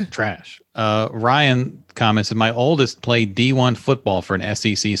 Ryan commented, my oldest played D1 football for an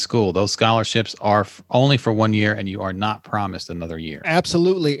SEC school. Those scholarships are only for 1 year, and you are not promised another year.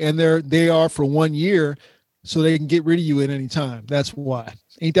 Absolutely, and they are for 1 year, so they can get rid of you at any time. That's why.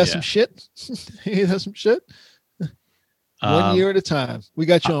 Ain't that some shit? Ain't that some shit? 1 year at a time. We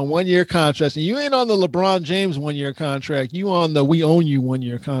got you on 1 year contracts, and you ain't on the LeBron James 1 year contract. You on the we own you 1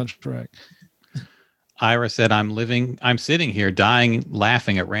 year contract. Ira said, I'm sitting here dying,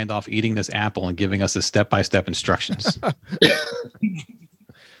 laughing at Randolph eating this apple and giving us the step-by-step instructions.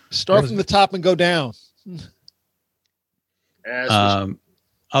 Start from the top and go down. This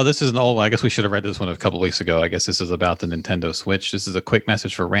is an old one. I guess we should have read this one a couple of weeks ago. I guess this is about the Nintendo Switch. This is a quick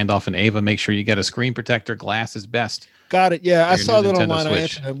message for Randolph and Ava. Make sure you get a screen protector. Glass is best. Got it. Yeah, I saw that online. I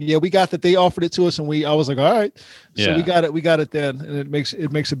answered them. Yeah, we got that. They offered it to us, and I was like, all right. So we got it. We got it then, and it makes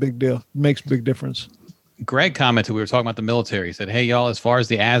a big deal. It makes a big difference. Greg commented, we were talking about the military. He said, hey, y'all, as far as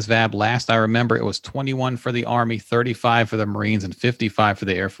the ASVAB, last I remember, it was 21 for the Army, 35 for the Marines, and 55 for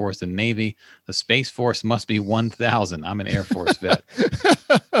the Air Force and Navy. The Space Force must be 1,000. I'm an Air Force vet.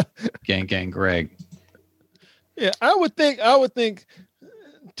 Gang, Greg. Yeah, I would think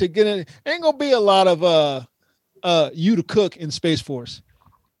to get in, ain't going to be a lot of you to cook in Space Force.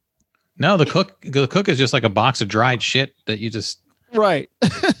 No, the cook is just like a box of dried shit that you just... Right.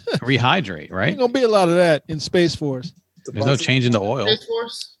 rehydrate, right? Ain't gonna be a lot of that in Space Force. There's no change in the oil. Space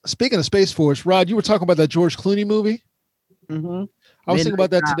Force? Speaking of Space Force, Rod, you were talking about that George Clooney movie. Mm-hmm. I was thinking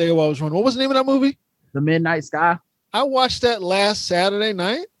about that today while I was running. What was the name of that movie? The Midnight Sky. I watched that last Saturday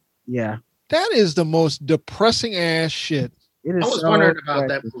night. Yeah. That is the most depressing ass shit. It is I was so wondering about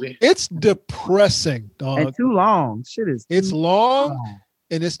that depressing. movie. It's depressing, dog. And too long. Shit is. It's too long,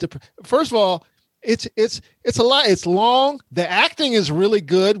 and it's first of all, it's a lot. It's long. The acting is really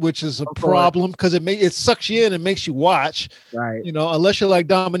good, which is a problem because it sucks you in and makes you watch. Right. You know, unless you're like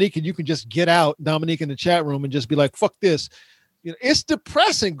Dominique and you can just get out, Dominique in the chat room, and just be like, "Fuck this." You know, it's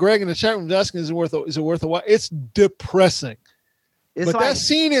depressing. Greg in the chat room is asking, "Is it worth a while?" It's depressing. But like, that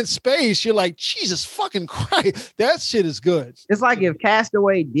scene in space, you're like, Jesus fucking Christ, that shit is good. It's like if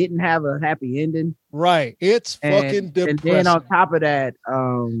Castaway didn't have a happy ending. Right. It's fucking depressing. And then on top of that,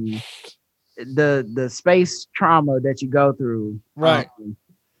 the space trauma that you go through, right,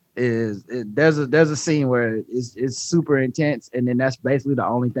 there's a scene where it's super intense, and then that's basically the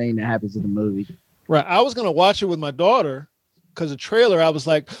only thing that happens in the movie. Right. I was gonna watch it with my daughter. Because the trailer, I was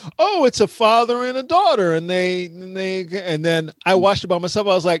like, "Oh, it's a father and a daughter," and then I watched it by myself.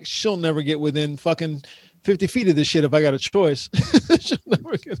 I was like, "She'll never get within fucking 50 feet of this shit if I got a choice." She'll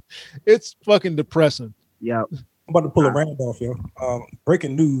never get. It's fucking depressing. Yeah, I'm about to pull a Randolph, yo.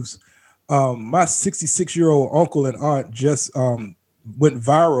 Breaking news: my 66-year-old uncle and aunt just went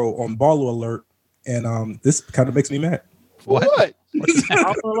viral on Baller Alert, and this kind of makes me mad. What?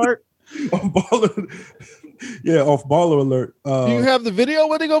 Baller Alert? On Baller. Yeah, off Baller Alert. Do you have the video?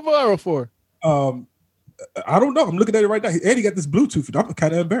 What did they go viral for? I don't know. I'm looking at it right now. And he got this Bluetooth. I'm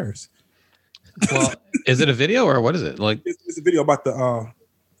kind of embarrassed. Well, is it a video or what is it? Like it's a video about the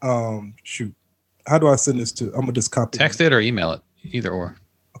shoot. How do I send this to? I'm gonna just copy. Text it or email it, either or.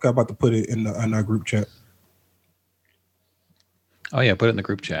 Okay, I'm about to put it in our group chat. Oh yeah, put it in the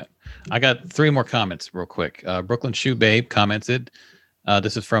group chat. I got 3 more comments real quick. Brooklyn Shoe Babe commented.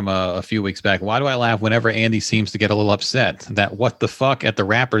 This is from a few weeks back. Why do I laugh whenever Andy seems to get a little upset? That what the fuck at the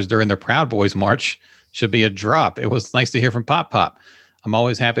rappers during the Proud Boys march should be a drop. It was nice to hear from Pop Pop. I'm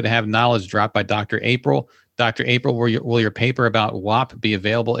always happy to have knowledge dropped by Dr. April. Dr. April, will your paper about WAP be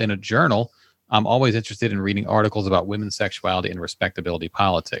available in a journal? I'm always interested in reading articles about women's sexuality and respectability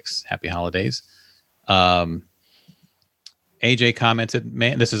politics. Happy holidays. AJ commented,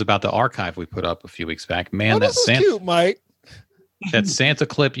 man, this is about the archive we put up a few weeks back. Man, that's cute, Mike. That Santa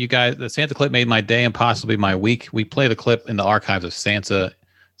clip, you guys, the Santa clip made my day and possibly my week. We play the clip in the archives of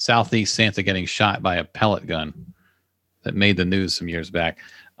Southeast Santa getting shot by a pellet gun that made the news some years back.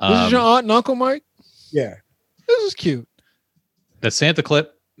 This is your aunt and uncle, Mike? Yeah. This is cute. The Santa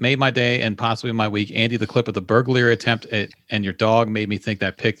clip made my day and possibly my week. Andy, the clip of the burglary attempt and your dog made me think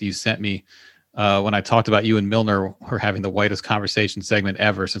that pic you sent me when I talked about you and Milner were having the whitest conversation segment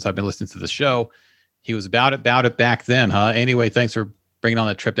ever since I've been listening to the show. He was about it back then, huh? Anyway, thanks for bringing on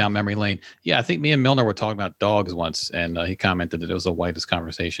that trip down memory lane. Yeah, I think me and Milner were talking about dogs once, and he commented that it was the whitest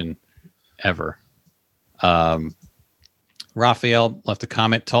conversation ever. Raphael left a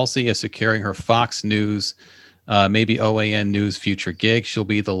comment. Tulsi is securing her Fox News, maybe OAN News future gig. She'll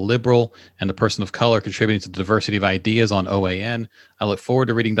be the liberal and the person of color contributing to the diversity of ideas on OAN. I look forward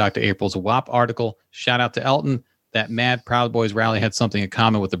to reading Dr. April's WAP article. Shout out to Elton. That Mad Proud Boys rally had something in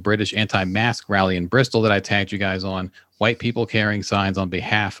common with the British anti-mask rally in Bristol that I tagged you guys on. White people carrying signs on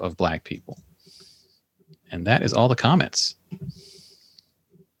behalf of black people. And that is all the comments.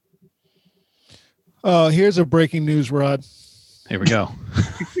 Here's a breaking news, Rod. Here we go.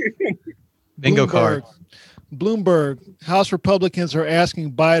 Bingo card. Bloomberg. House Republicans are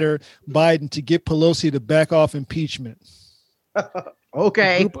asking Biden to get Pelosi to back off impeachment.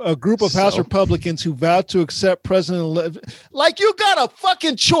 Okay. A group of House Republicans who vowed to accept like you got a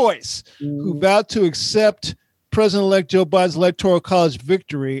fucking choice, who vowed to accept President-elect Joe Biden's Electoral College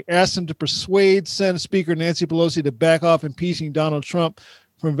victory, asked him to persuade Senate Speaker Nancy Pelosi to back off impeaching Donald Trump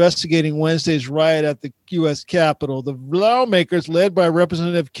for investigating Wednesday's riot at the U.S. Capitol. The lawmakers, led by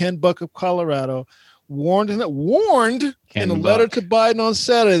Representative Ken Buck of Colorado, warned in a letter to Biden on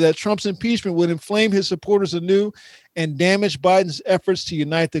Saturday that Trump's impeachment would inflame his supporters anew and damage Biden's efforts to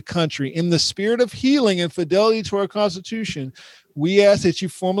unite the country. In the spirit of healing and fidelity to our Constitution, we ask that you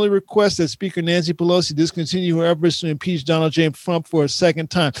formally request that Speaker Nancy Pelosi discontinue her efforts to impeach Donald J. Trump for a second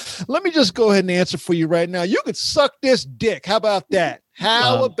time. Let me just go ahead and answer for you right now. You could suck this dick. How about that?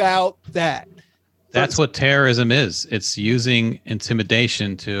 How about that? That's what terrorism is. It's using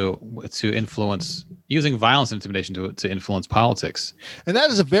intimidation to influence, using violence and intimidation to influence politics. And that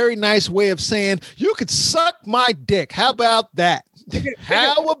is a very nice way of saying you could suck my dick. How about that?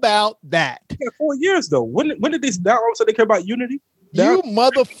 How about that? 4 years though. When did this now all of a sudden they care about unity? Now? You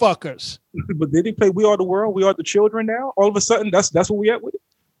motherfuckers. But did he play We Are the World? We Are the Children now? All of a sudden that's where we at with it?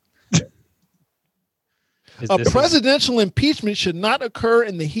 A presidential impeachment should not occur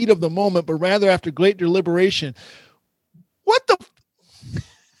in the heat of the moment, but rather after great deliberation. What the?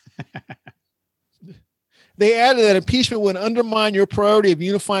 They added that impeachment would undermine your priority of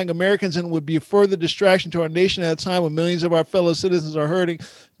unifying Americans and would be a further distraction to our nation at a time when millions of our fellow citizens are hurting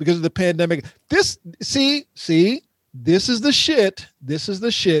because of the pandemic. This is the shit. This is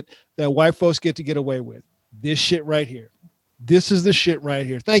the shit that white folks get to get away with. This shit right here. This is the shit right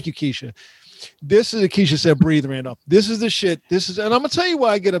here. Thank you, Keisha. This is Keisha said, breathe, Randolph. This is the shit. And I'm gonna tell you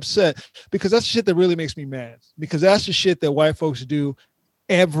why I get upset, because that's the shit that really makes me mad. Because that's the shit that white folks do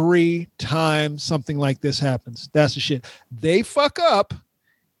every time something like this happens. That's the shit. They fuck up,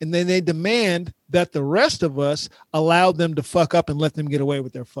 and then they demand that the rest of us allow them to fuck up and let them get away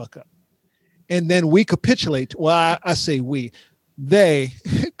with their fuck up. And then we capitulate. Well, I say we. They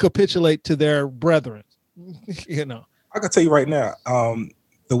capitulate to their brethren. You know. I can tell you right now,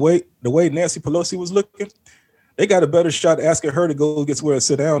 the way Nancy Pelosi was looking, they got a better shot asking her to go get somewhere and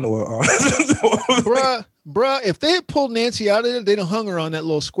sit down or bruh, if they had pulled Nancy out of there, they'd have hung her on that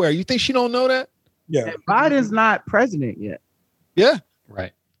little square. You think she don't know that? Yeah. And Biden's not president yet. Yeah.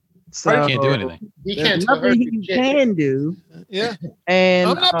 Right. So he can't do anything. He can't tell her nothing he can do. Yeah. And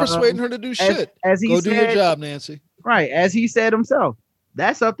I'm not persuading her to do shit. As he go said, do your job, Nancy. Right. As he said himself,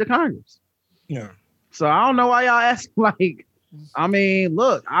 that's up to Congress. Yeah. So I don't know why y'all ask like, I mean,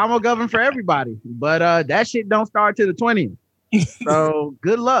 look, I'm gonna govern for everybody, but that shit don't start till the 20th. So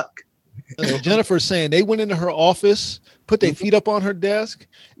good luck. Jennifer's saying they went into her office, put their feet up on her desk,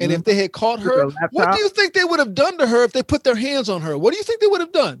 and if they had caught her, what do you think they would have done to her if they put their hands on her? What do you think they would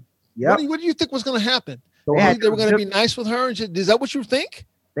have done? Yep. What do you think was going to happen? They were going to be nice with her? Is that what you think?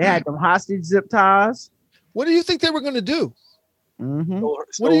 They had them hostage zip ties. What do you think they were going to do? Mm-hmm.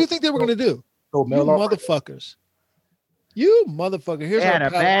 What do you think they were going to do? You motherfuckers. You motherfucker. Here's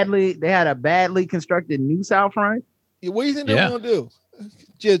they had a badly constructed noose out front. What do you think they were going to do?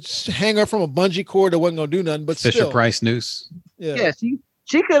 Just hang her from a bungee cord that wasn't going to do nothing, but Fisher Price noose. Yeah, she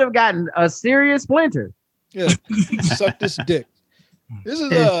could have gotten a serious splinter. Yeah, suck this dick. This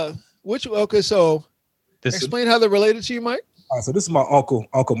is so explain how they're related to you, Mike. So this is my uncle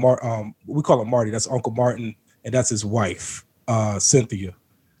Martin. We call him Marty. That's Uncle Martin, and that's his wife, Cynthia.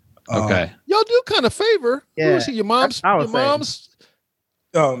 Okay. Y'all do kind of favor. Yeah. Who is he? Your mom's. My mom's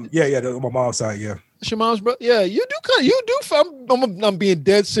side. Yeah. It's your mom's brother. Yeah, you do. I'm being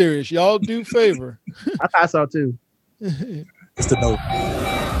dead serious. Y'all do favor. I thought so too. It's the note.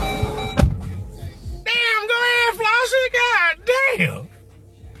 Damn, go ahead, Flossie. God damn.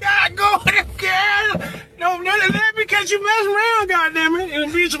 God, go ahead, girl. No, none of that because you mess around, goddammit.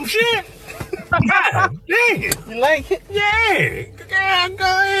 It'll be some shit. God damn. You like it? Yeah. God, go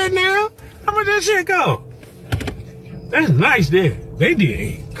ahead now. How much that shit go? That's nice there. They did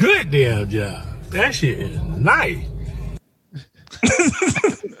a good damn job. That shit is nice.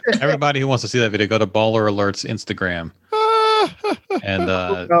 Everybody who wants to see that video, go to Baller Alert's Instagram. And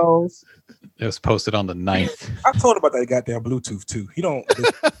it was posted on the 9th. I told him about that goddamn Bluetooth too. He don't.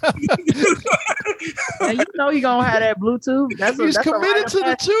 And you know he gonna have that Bluetooth. He's committed to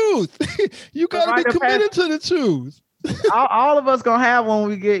the tooth. You gotta be committed to the tooth. All of us gonna have one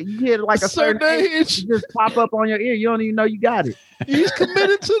when you hit like a certain age. You just pop up on your ear. You don't even know you got it. He's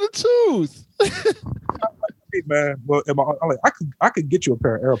committed to the tooth. Hey man, well, I could get you a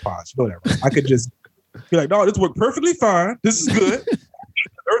pair of AirPods. You know that, right? I could just be like, no, this worked perfectly fine. This is good.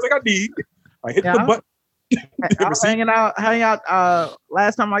 Everything I need. I hit the button. I was hanging out.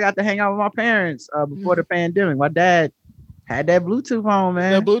 Last time I got to hang out with my parents before the pandemic. My dad had that Bluetooth on,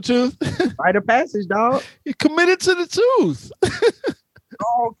 man. That Bluetooth, rite of passage, dog. He committed to the tooth.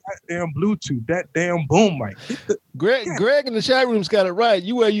 Oh, goddamn Bluetooth, that damn boom mic. Greg in the chat room's got it right.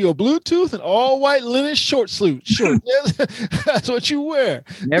 You wear a Bluetooth and all white linen short sleeve. Sure, that's what you wear.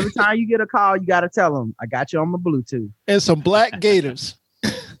 And every time you get a call, you got to tell them, "I got you on my Bluetooth." And some black gators.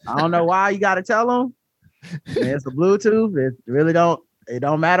 I don't know why you got to tell them. It's the Bluetooth. It really don't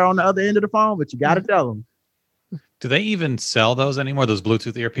matter on the other end of the phone, but you got to tell them. Do they even sell those anymore? Those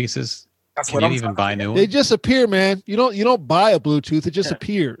Bluetooth earpieces? Can you even buy new ones? They just appear, man. You don't buy a Bluetooth; it just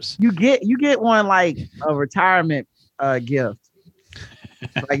appears. You get one like a retirement gift,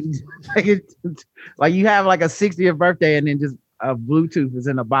 like you have like a 60th birthday, and then just a Bluetooth is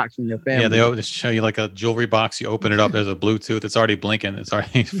in a box from your family. Yeah, they always show you like a jewelry box. You open it up, there's a Bluetooth. It's already blinking. It's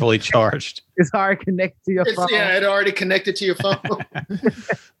already fully charged. It's already connected to your phone. Yeah, it already connected to your phone.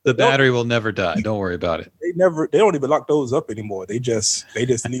 The battery will never die. Don't worry about it. They don't even lock those up anymore. They just need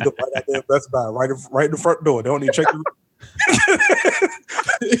them right out there, Best Buy, right in the front door. They don't even check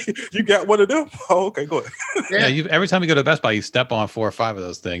You got one of them? Oh, okay, go ahead. Yeah, every time you go to Best Buy, you step on 4 or 5 of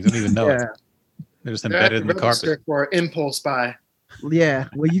those things. You don't even know it. They're just embedded in the carpet. For impulse buy. Yeah,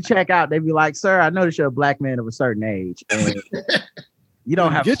 when you check out, they be like, "Sir, I noticed you're a black man of a certain age, and you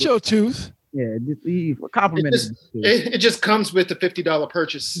don't have get your tooth." Yeah, he complimented. It just comes with the $50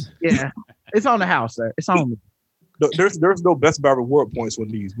 purchase. Yeah, it's on the house, sir. It's on me. There's no Best Buy reward points on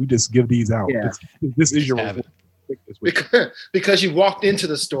these. We just give these out. Yeah. This is your reward. Because you walked into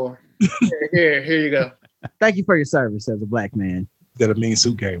the store. Here you go. Thank you for your service as a black man. That a mean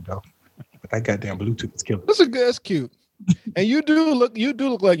suit game though. But that goddamn Bluetooth is killing. That's cute. And you do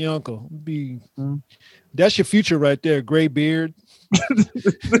look like your uncle. That's your future right there. Gray beard.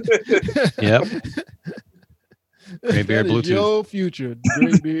 Yep. Gray beard Bluetooth. Your future.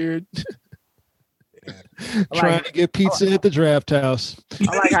 Gray beard. Trying to get pizza at the draft house.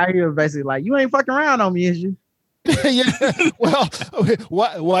 I like how you were basically like, you ain't fucking around on me, is you? Yeah. Well,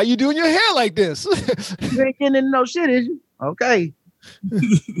 why are you doing your hair like this? You ain't getting into no shit, is you? Okay.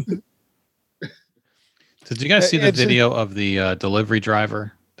 Did you guys see the video of the delivery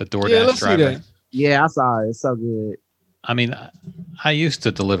driver, the DoorDash driver? Yeah, I saw it. It's so good. I mean, I used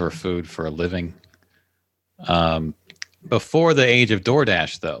to deliver food for a living before the age of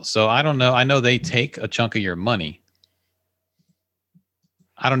DoorDash, though. So I don't know. I know they take a chunk of your money.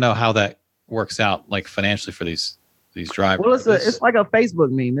 I don't know how that works out, like financially for these drivers. Well, it's like a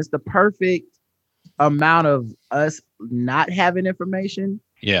Facebook meme. It's the perfect amount of us not having information.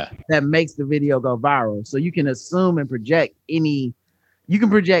 Yeah. That makes the video go viral. So you can assume and project you can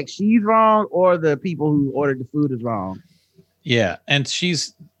project she's wrong or the people who ordered the food is wrong. Yeah. And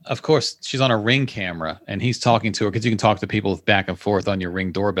of course, she's on a Ring camera and he's talking to her because you can talk to people back and forth on your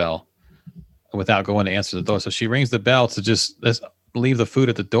Ring doorbell without going to answer the door. So she rings the bell to just leave the food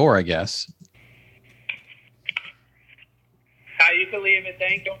at the door, I guess. You can leave it.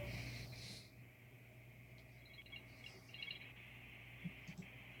 Thank you.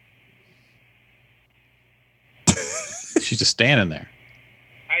 She's just standing there.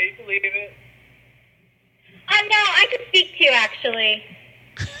 You can leave it. No, I could speak to you actually.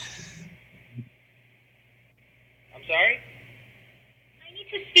 I'm sorry? I need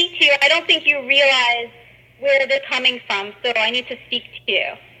to speak to you. I don't think you realize where they're coming from, so I need to speak to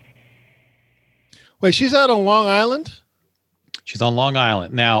you. Wait, she's out on Long Island? She's on Long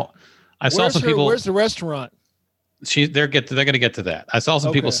Island. Now, I saw some people. Where's the restaurant? They're going to get to that. I saw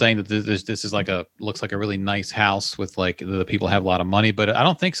some people saying that this is looks like a really nice house with like the people have a lot of money, but I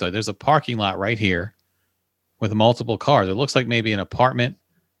don't think so. There's a parking lot right here with multiple cars. It looks like maybe an apartment,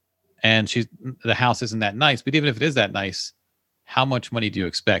 and the house isn't that nice. But even if it is that nice, how much money do you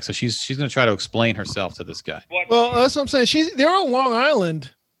expect? So she's going to try to explain herself to this guy. Well, that's what I'm saying. They're on Long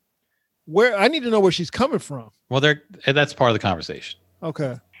Island. Where I need to know where she's coming from. Well, that's part of the conversation.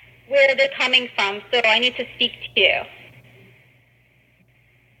 Okay. Where they're coming from, so I need to speak to you.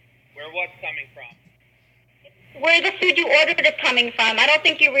 Where what's coming from? Where the food you ordered is coming from. I don't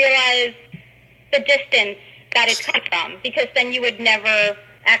think you realize the distance that it's come from, because then you would never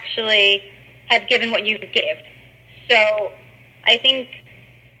actually have given what you gave. So I think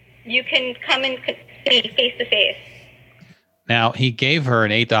you can come and see face to face. Now, he gave her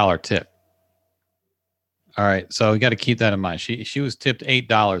an $8 tip. All right, so we got to keep that in mind. She was tipped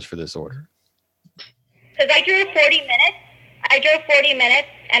 $8 for this order. Because I drove 40 minutes.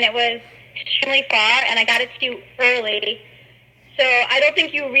 And it was extremely far, and I got it to you early. So I don't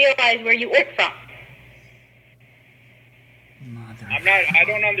think you realize where you ordered from. I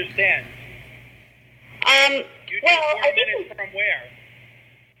don't understand. You well, 4 minutes from where?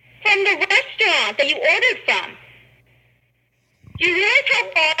 From the restaurant that you ordered from. Do you realize how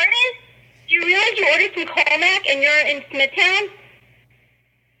far it is? Do you realize you ordered from Colmac and you're in Smithtown?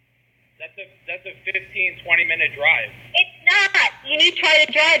 That's a 15, 20-minute drive. It's not. You need to try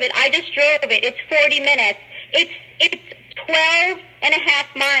to drive it. I just drove it. It's 40 minutes. It's 12 and a half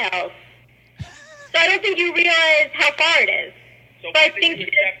miles. So I don't think you realize how far it is. So I think you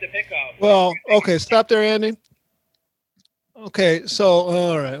have to pick up. Well, okay, stop there, Andy. Okay, so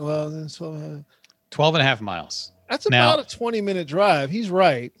all right. Well, that's 12 and a half miles. That's about a 20-minute drive. He's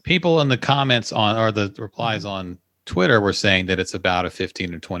right. People in the comments or the replies on Twitter were saying that it's about a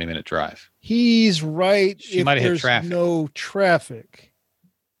 15 or 20-minute drive. He's right. She might have hit traffic. No traffic.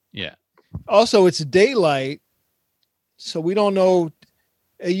 Yeah. Also, it's daylight, so we don't know.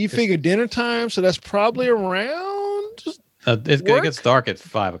 You figure dinner time, so that's probably around. It gets dark at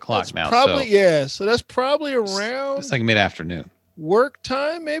 5 o'clock now. Probably yeah. So that's probably around. It's like mid-afternoon. Work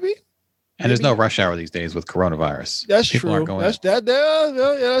time, maybe. And there's no rush hour these days with coronavirus. That's People true. Aren't going that's that.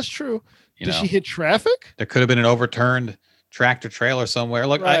 Yeah, that's true. Did she hit traffic? There could have been an overturned tractor trailer somewhere.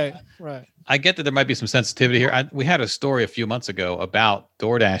 Look, right. I get that there might be some sensitivity here. We had a story a few months ago about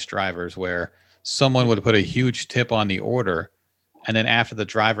DoorDash drivers where someone would put a huge tip on the order, and then after the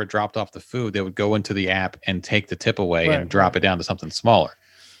driver dropped off the food, they would go into the app and take the tip away and drop it down to something smaller.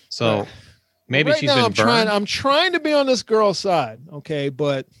 So Maybe right she's now, been burned. I'm trying to be on this girl's side, okay,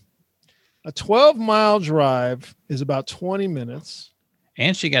 but a 12-mile drive is about 20 minutes.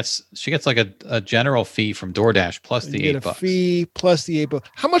 And she gets like a general fee from DoorDash plus the You get $8. a fee plus the $8.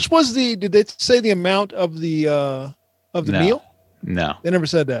 How much was did they say the amount of the meal? No. They never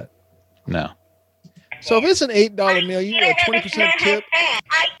said that. No. So if it's an $8 meal, you get a 20% tip.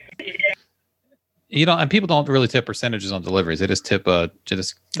 You don't, and people don't really tip percentages on deliveries. They just tip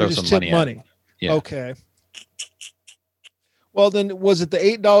just throw You just some tip money in. money. Yeah. Okay. Well, then was it the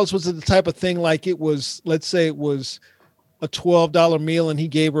 $8? Was it the type of thing like it was, let's say it was a $12 meal and he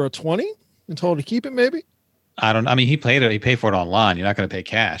gave her a 20 and told her to keep it maybe? I mean, he paid for it online. You're not going to pay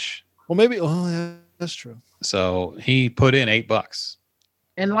cash. Well, maybe. Oh, yeah, that's true. So he put in $8.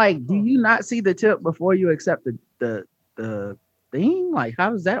 And like, do you not see the tip before you accept the thing? Like,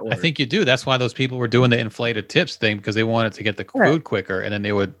 how does that work? I think you do. That's why those people were doing the inflated tips thing, because they wanted to get the food quicker, and then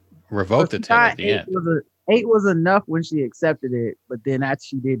they would revoke the tip at the end. 8 was enough when she accepted it, but then after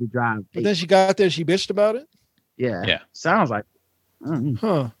she did the drive. But then she got there, she bitched about it? Yeah. Yeah. Sounds like.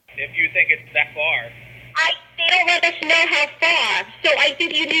 Huh. If you think it's that far. They don't let us know how far, so I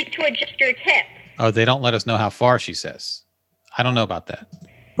think you need to adjust your tip Oh, they don't let us know how far, she says. I don't know about that.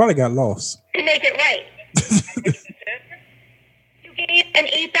 Probably got lost. to make it right. You gave an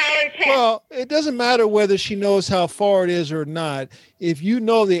 $8 tip. Well, it doesn't matter whether she knows how far it is or not. If you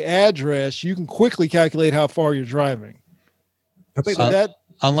know the address, you can quickly calculate how far you're driving. I think So that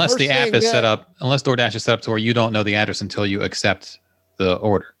Unless first the app thing is that- set up, unless DoorDash is set up to where you don't know the address until you accept the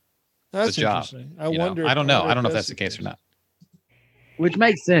order. That's the job. interesting. You know? I don't know. I don't know if that's the case or not. Which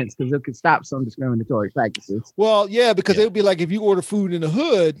makes sense because it could stop some discriminatory practices. Well, yeah, because it would be like if you order food in the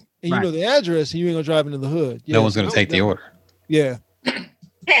hood and you Right. know the address and you ain't gonna drive into the hood. Yeah, No one's going to take the order. Yeah. What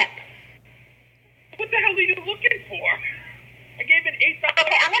the hell are you looking for? I gave an $8.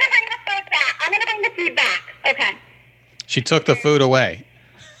 Okay, I'm gonna bring the food back. I'm gonna bring the food back. Okay. She took the food away.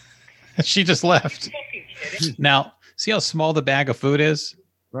 She just left. Now, see how small the bag of food is?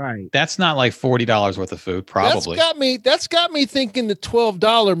 Right. That's not like $40 worth of food, probably. That's got me thinking the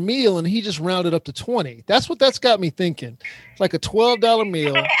 $12 meal and he just rounded up to 20. That's what that's got me thinking. It's like a $12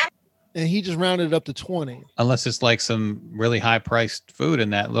 meal and he just rounded it up to 20. Unless it's like some really high priced food in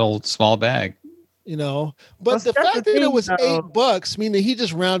that little small bag. You know, but Well, the that's fact the that it thing, was though. $8 mean that he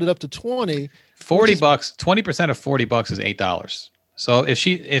just rounded up to 20. $40, 20% of $40 is $8. So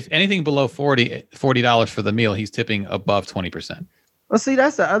if anything below $40 for the meal, he's tipping above 20%. Well, see,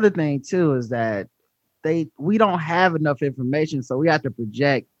 that's the other thing too, is that we don't have enough information, so we have to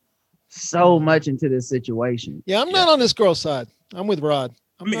project so much into this situation. Yeah, I'm not on this girl's side. I'm with Rod.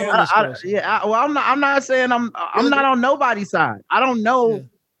 I'm not on this girl's side. I'm not saying I'm not on nobody's side. I don't know. Yeah.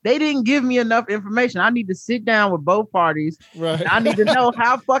 They didn't give me enough information. I need to sit down with both parties. Right. And I need to know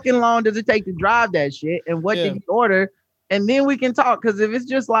how fucking long does it take to drive that shit and what did he order, and then we can talk. Because if it's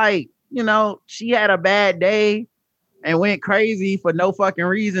just like, you know, she had a bad day and went crazy for no fucking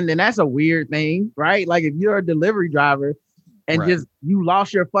reason, then that's a weird thing, right? Like if you're a delivery driver and just you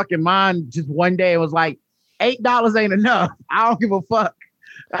lost your fucking mind just one day and was like, $8 ain't enough. I don't give a fuck.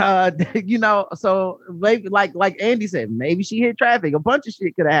 You know, so maybe like Andy said, maybe she hit traffic. A bunch of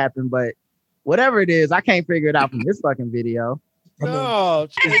shit could have happened, but whatever it is, I can't figure it out from this fucking video. No,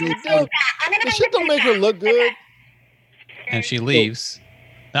 the shit don't make her look good. And she leaves.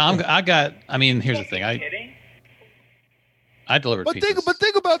 Now I mean, here's the thing. I delivered pizzas. But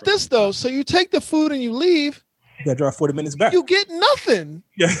think about this though. So you take the food and you leave. You gotta drive 40 minutes back. You get nothing.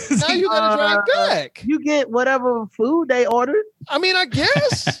 Yeah. Now you gotta drive back. You get whatever food they ordered. I mean, I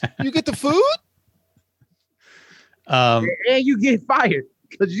guess you get the food. And you get fired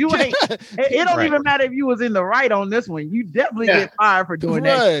because you ain't. It don't Right. even matter if you was in the right on this one. You definitely get fired for doing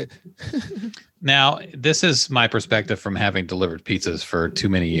that. Now, this is my perspective from having delivered pizzas for too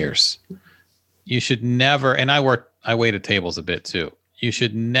many years. You should never, and I waited tables a bit too. You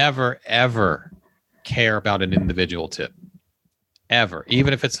should never, ever care about an individual tip. Ever.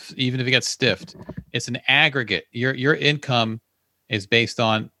 Even if it gets stiffed. It's an aggregate. Your income is based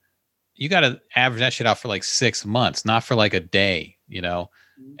on, you got to average that shit out for like 6 months, not for like a day, you know?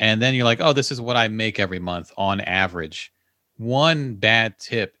 And then you're like, oh, this is what I make every month on average. One bad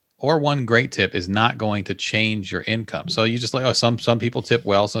tip or one great tip is not going to change your income. So you just like, oh, some people tip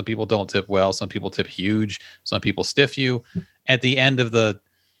well, some people don't tip well, some people tip huge, some people stiff you. At the end of the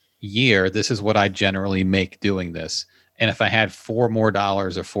year, this is what I generally make doing this. And if I had $4 more or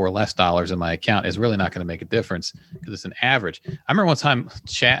 $4 less in my account, it's really not going to make a difference because it's an average. I remember one time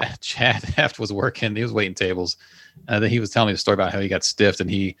Chad Heft was working, he was waiting tables. Then he was telling me the story about how he got stiffed, and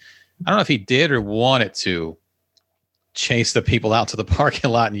I don't know if he did or wanted to, chase the people out to the parking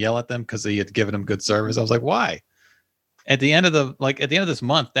lot and yell at them because he had given them good service. I was like, why? At the end of this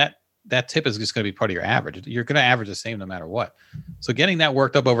month, that tip is just going to be part of your average. You're going to average the same no matter what. So getting that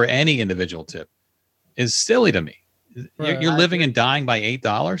worked up over any individual tip is silly to me. Right. You're living and dying by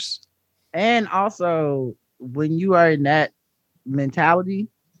 $8. And also, when you are in that mentality,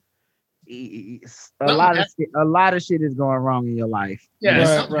 a lot of shit is going wrong in your life.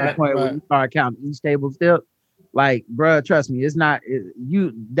 Yeah, right. Point when you start counting each table tip, like, bruh, trust me, it's not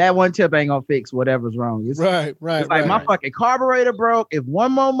you. That one tip ain't gonna fix whatever's wrong. It's like my fucking carburetor broke. If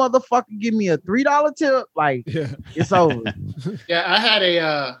one more motherfucker give me a $3 tip, like, it's over. Yeah, I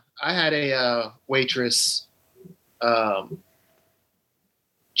had a waitress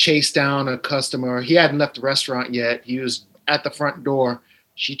chase down a customer. He hadn't left the restaurant yet. He was at the front door.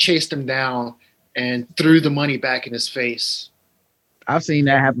 She chased him down and threw the money back in his face. I've seen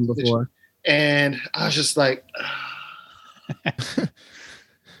that happen before. And I was just like,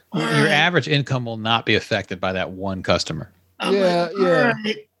 your average income will not be affected by that one customer. I'm like, all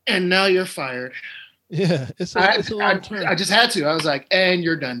right. And now you're fired. Yeah, it's a long term. I just had to. I was like, and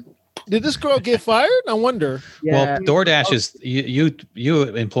you're done. Did this girl get fired? I wonder. Yeah. Well, DoorDash is you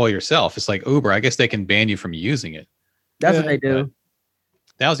employ yourself. It's like Uber. I guess they can ban you from using it. That's what they do. But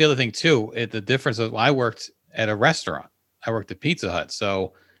that was the other thing too. The difference is I worked at a restaurant. I worked at Pizza Hut.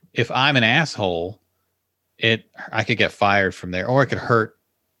 So if I'm an asshole, I could get fired from there, or it could hurt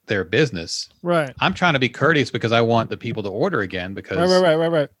their business. Right. I'm trying to be courteous because I want the people to order again because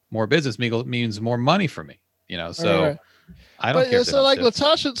right. more business means more money for me. So right. I don't care. So like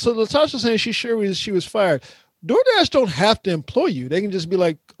Latasha's saying she was fired. DoorDash don't have to employ you. They can just be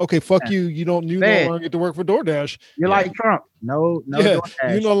like, okay, fuck you. You no longer get to work for DoorDash. You're like Trump. No. Yeah,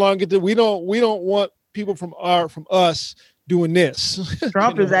 you no longer get to. We don't want people from us doing this.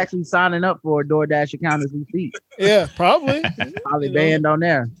 Trump is actually signing up for a DoorDash account as we speak. Yeah, probably. Probably banned on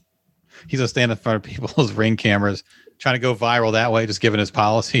there. He's gonna stand in front of people's Ring cameras, trying to go viral that way, just giving his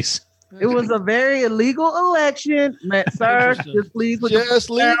policies. It was a very illegal election, sir. Just please leave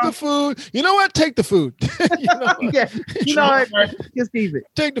the food. You know what? Take the food. Just keep it.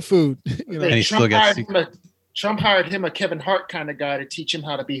 Take the food. And he still gets. Trump hired him a Kevin Hart kind of guy to teach him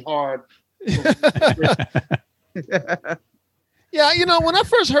how to be hard. Yeah, when I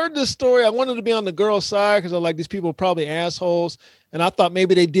first heard this story, I wanted to be on the girl's side because I'm like, these people are probably assholes. And I thought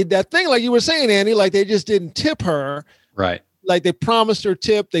maybe they did that thing, like you were saying, Andy, like they just didn't tip her. Right. Like they promised her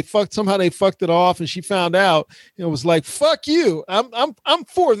tip, they fucked it off, and she found out. And it was like, fuck you. I'm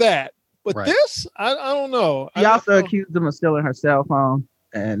for that. But this, I don't know. He also accused them of stealing her cell phone.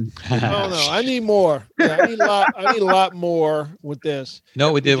 And I don't know. I need more. Yeah, I need a lot more with this. You know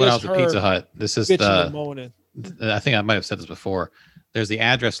what we did when I was at Pizza Hut? This is I think I might have said this before. There's the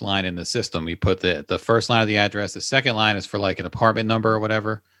address line in the system. We put the first line of the address. The second line is for like an apartment number or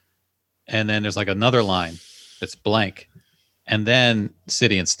whatever. And then there's like another line that's blank. And then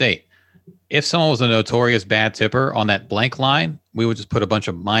city and state. If someone was a notorious bad tipper on that blank line, we would just put a bunch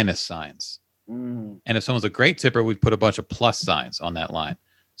of minus signs. And if someone's a great tipper, we'd put a bunch of plus signs on that line.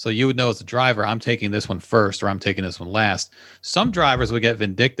 So you would know as a driver, I'm taking this one first or I'm taking this one last. Some drivers would get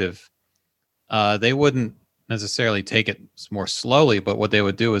vindictive. They wouldn't necessarily take it more slowly, but what they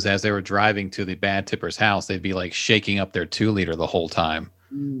would do is as they were driving to the bad tipper's house, they'd be like shaking up their 2-liter the whole time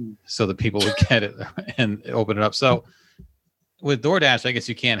so the people would get it and open it up. So with DoorDash, I guess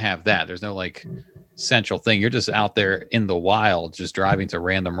you can't have that. There's no like central thing. You're just out there in the wild, just driving to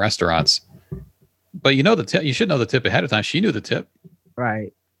random restaurants. But the tip. You should know the tip ahead of time. She knew the tip.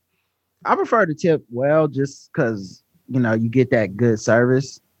 Right. I prefer the tip just because you get that good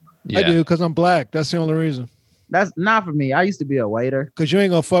service. Yeah. I do because I'm black. That's the only reason. That's not for me. I used to be a waiter. Because you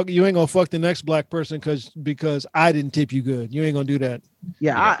ain't gonna fuck the next black person because I didn't tip you good. You ain't gonna do that.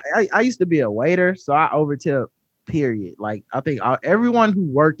 Yeah. I used to be a waiter, so I overtip. Period. Like I think everyone who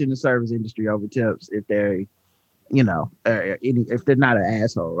worked in the service industry overtips if they're, if they're not an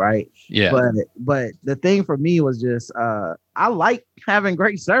asshole, right? Yeah. But the thing for me was just I like having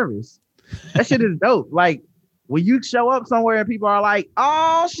great service. That shit is dope. Like when you show up somewhere and people are like,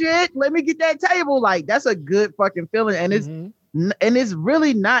 "Oh shit, let me get that table," like that's a good fucking feeling, and it's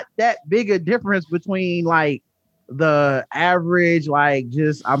really not that big a difference between like the average, like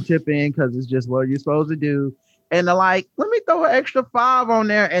just I'm tipping because it's just what you're supposed to do. And they're like, let me throw an extra 5 on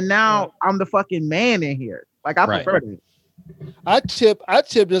there. And now I'm the fucking man in here. Like I prefer it. I tip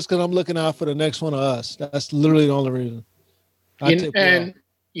just because I'm looking out for the next one of us. That's literally the only reason. I tip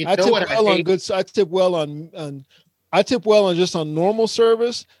well on just on normal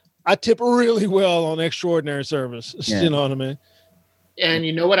service. I tip really well on extraordinary service. Yeah. You know what I mean? And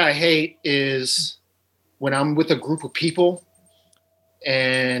you know what I hate is when I'm with a group of people,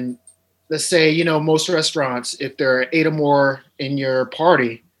 and let's say, you know, most restaurants, if there are 8 or more in your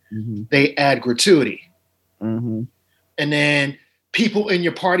party, they add gratuity. And then people in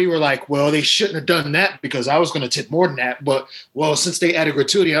your party were like, well, they shouldn't have done that because I was going to tip more than that. But, well, since they added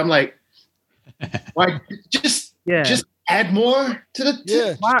gratuity, I'm like, why just add more to the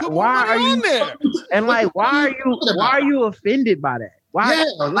tip? Why are you there? And like, why are you offended by that? Why?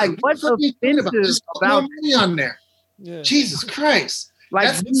 Like, what's offensive about money on there? Yeah. Jesus Christ! Like,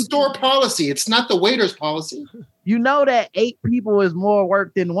 that's the store policy. It's not the waiter's policy. You know that 8 people is more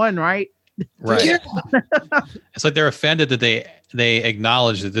work than 1, right? Right. Yeah. It's like they're offended that they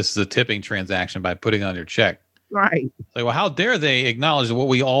acknowledge that this is a tipping transaction by putting on your check. Right. Like, well, how dare they acknowledge what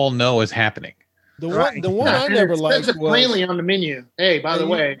we all know is happening? The one I never liked was plainly on the menu. Hey, by the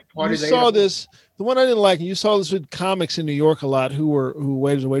way, you saw this. The one I didn't like, and you saw this with comics in New York a lot, who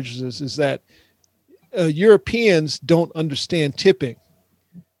waiters and waitresses, is that Europeans don't understand tipping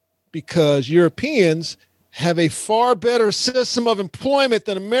because Europeans have a far better system of employment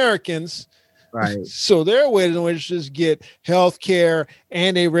than Americans. Right. So their waiters and waitresses get health care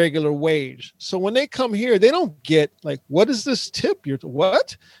and a regular wage. So when they come here, they don't get like, what is this tip?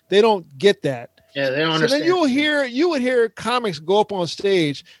 What? They don't get that. Yeah, they don't understand. So then you would hear comics go up on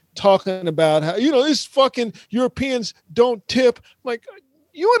stage talking about how, you know, these fucking Europeans don't tip. I'm like,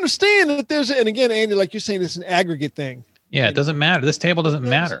 you understand that and again, Andy, like you're saying, it's an aggregate thing. Yeah, it doesn't matter. This table doesn't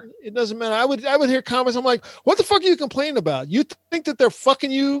matter. It doesn't matter. I would hear comments. I'm like, what the fuck are you complaining about? You think that they're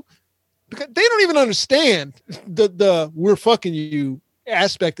fucking you? Because they don't even understand the we're fucking you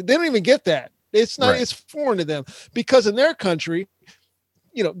aspect. They don't even get that. It's not. Right. It's foreign to them because in their country,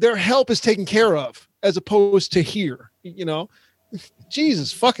 you know, their help is taken care of as opposed to here. You know,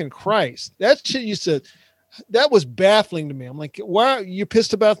 Jesus fucking Christ, that shit that was baffling to me. I'm like, why are you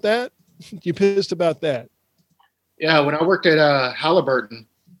pissed about that? You pissed about that? Yeah, when I worked at Halliburton,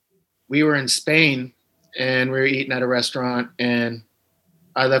 we were in Spain and we were eating at a restaurant and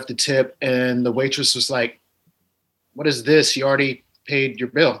I left a tip and the waitress was like, what is this? You already paid your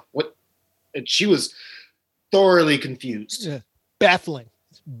bill. What? And she was thoroughly confused. Yeah. Baffling.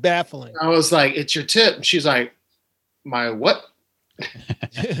 It's baffling. I was like, it's your tip. And she's like, my what?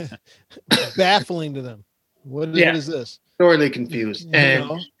 Baffling to them. What is this? Thoroughly confused. And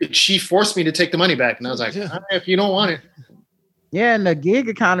she forced me to take the money back. And I was like, all right, if you don't want it. Yeah, and the gig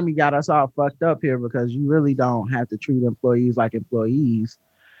economy got us all fucked up here because you really don't have to treat employees like employees.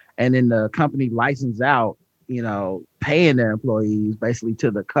 And then the company license out, you know, paying their employees basically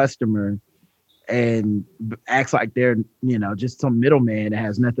to the customer and acts like they're, you know, just some middleman that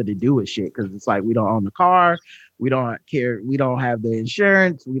has nothing to do with shit. Because it's like, we don't own the car. We don't care. We don't have the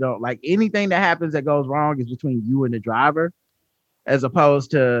insurance. We don't like anything that happens that goes wrong is between you and the driver, as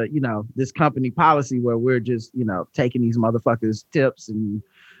opposed to, you know, this company policy where we're just, you know, taking these motherfuckers tips and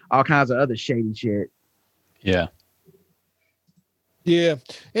all kinds of other shady shit. Yeah. Yeah.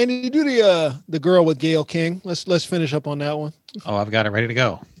 And you do the girl with Gayle King. Let's finish up on that one. Oh, I've got it ready to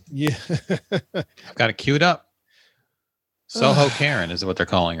go. Yeah. I've got it queued up. Soho Karen is what they're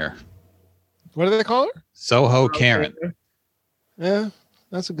calling her. What do they call her? Soho Karen. Yeah,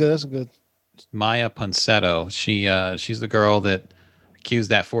 that's a good. Maya Ponsetto. She's the girl that accused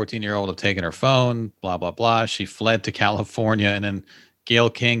that 14-year-old of taking her phone, blah, blah, blah. She fled to California, and then Gayle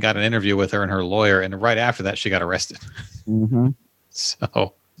King got an interview with her and her lawyer, and right after that, she got arrested. Mm-hmm.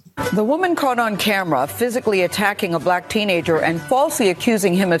 So... The woman caught on camera physically attacking a black teenager and falsely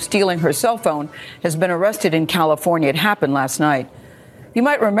accusing him of stealing her cell phone has been arrested in California. It happened last night. You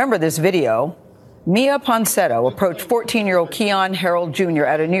might remember this video. Mia Ponsetto approached 14-year-old Keon Harold Jr.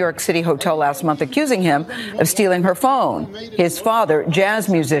 at a New York City hotel last month, accusing him of stealing her phone. His father, jazz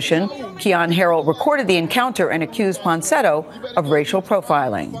musician Keon Harold, recorded the encounter and accused Ponsetto of racial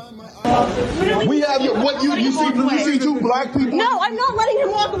profiling. We have what you see two black people. No, I'm not letting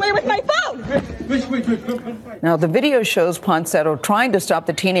him walk away with my phone. Now, the video shows Ponsetto trying to stop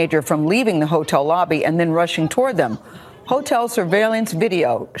the teenager from leaving the hotel lobby and then rushing toward them. Hotel surveillance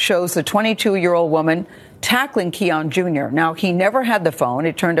video shows the 22-year-old woman tackling Keon Jr. Now, he never had the phone.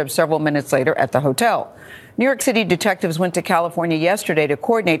 It turned up several minutes later at the hotel. New York City detectives went to California yesterday to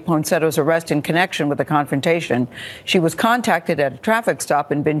coordinate Ponsetto's arrest in connection with the confrontation. She was contacted at a traffic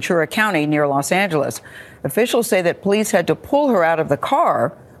stop in Ventura County near Los Angeles. Officials say that police had to pull her out of the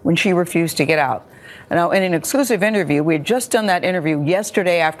car when she refused to get out. Now, in an exclusive interview, we had just done that interview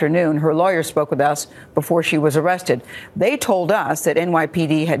yesterday afternoon. Her lawyer spoke with us before she was arrested. They told us that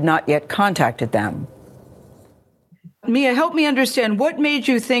NYPD had not yet contacted them. Mia, help me understand. What made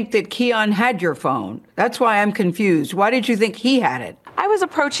you think that Keon had your phone? That's why I'm confused. Why did you think he had it? I was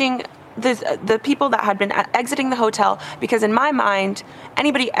approaching the people that had been exiting the hotel, because in my mind,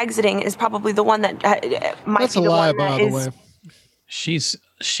 anybody exiting is probably the one that might That's be a the lie, one by that the is. way.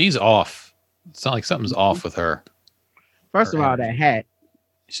 She's off. It's not like something's off with her. First of all, that hat.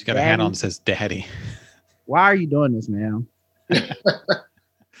 She's got a hat on that says "Daddy." Why are you doing this, man?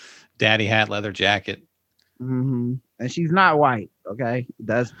 Daddy hat, leather jacket. Mm-hmm. And she's not white. Okay,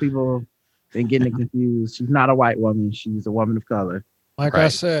 that's people been getting it confused. She's not a white woman. She's a woman of color. Like I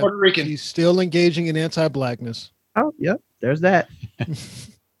said, Puerto Rican. he's still engaging in anti-blackness. Oh, yep. There's that.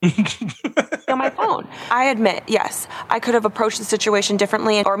 On my phone. I admit, yes, I could have approached the situation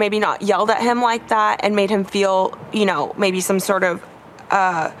differently, or maybe not yelled at him like that and made him feel, maybe some sort of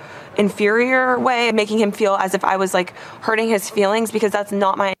inferior way, making him feel as if I was like hurting his feelings, because that's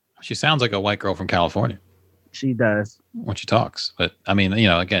not my. She sounds like a white girl from California She does. when she talks. But I mean,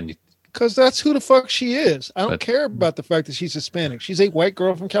 again, Because that's who the fuck she is. I don't care about the fact that she's Hispanic. She's a white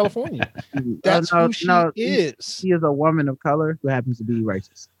girl from California. That's who she is. She is a woman of color who happens to be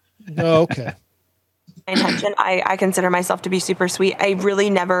racist. Oh, okay. Intention. I consider myself to be super sweet. I really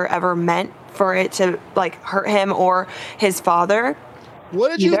never ever meant for it to like hurt him or his father. What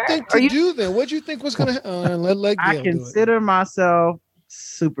did you think to do then? What did you think was going to let I Gail do it? consider myself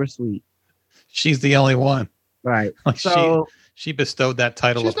super sweet. she's the only one. Right. Like So she bestowed that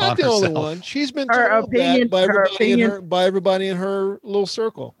title She's upon not the herself. only one. She's been Her told opinion- that by her everybody, opinion- by everybody in her little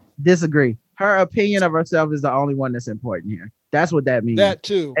circle. disagree. Her opinion of herself is the only one that's important here. That's what that means. That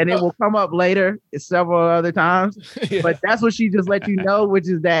too. And it will come up later several other times. Yeah. But that's what she just let you know, which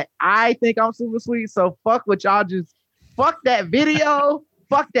is that I think I'm super sweet. So fuck what y'all just fuck that video,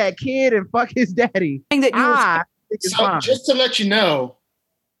 fuck that kid, and fuck his daddy. That you I think it's So fine. just to let you know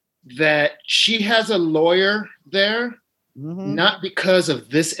that she has a lawyer there, Mm-hmm. not because of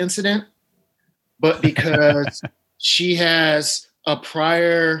this incident, but because she has a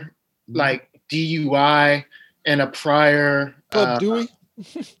prior like DUI and a prior Dewey?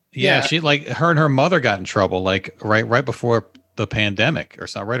 Yeah, Yeah. she like her and her mother got in trouble like right before the pandemic or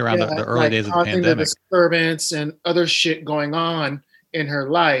so, right around the early days of the causing pandemic. disturbance and other shit going on in her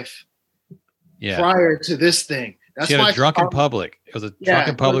life Yeah. prior to this thing. That's She had why a drunk in she- public. It was a Yeah, drunk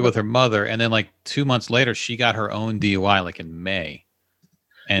in public well, with her mother, and then like 2 months later, she got her own DUI, like in May.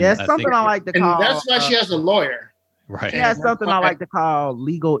 And Yeah, it's something I like to and call. that's why she has a lawyer. right. She has something I like to call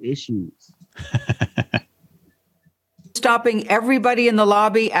legal issues. Stopping everybody in the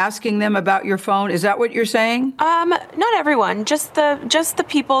lobby, asking them about your phone. Is that what you're saying? Not everyone, just the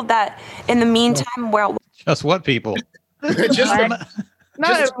people that in the meantime, well, Just what people? Just Not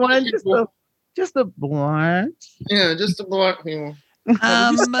just everyone, people. just a blunt. Yeah, just the black people.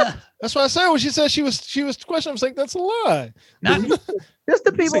 That's what I said when she said she was questioning. I was like, that's a lie. Not Just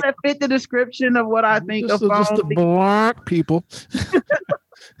the people that fit the description of what I think Just of the black people.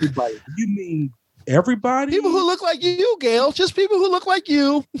 Everybody. You mean everybody? People who look like you, Gail. Just people who look like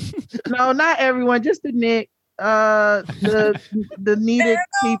you. No, not everyone. Just the Nick. The needed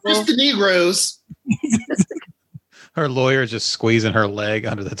people. Just the Negroes. her lawyer is just squeezing her leg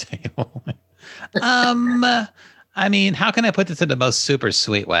under the table. I mean, how can I put this in the most super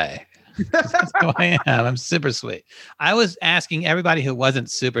sweet way? That's who I am. I'm super sweet. I was asking everybody who wasn't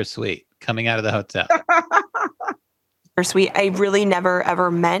super sweet coming out of the hotel. sweet. I really never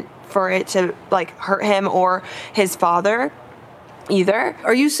ever meant for it to like hurt him or his father either.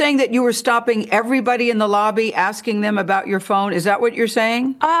 Are you saying that you were stopping everybody in the lobby, asking them about your phone? Is that what you're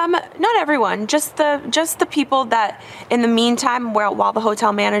saying? Not everyone, just the people that in the meantime, while the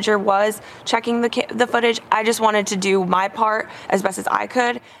hotel manager was checking the footage, I just wanted to do my part as best as I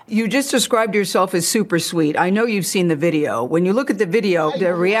could. You just described yourself as super sweet. I know you've seen the video. When you look at the video,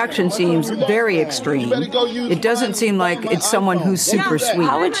 the reaction seems very extreme. It doesn't seem like it's someone who's super sweet.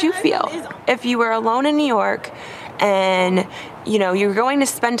 How would you feel if you were alone in New York and you're going to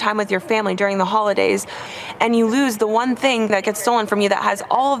spend time with your family during the holidays and you lose the one thing that gets stolen from you that has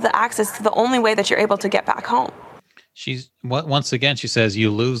all of the access to the only way that you're able to get back home? Once again, she says, you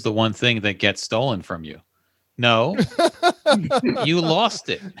lose the one thing that gets stolen from you. No, you lost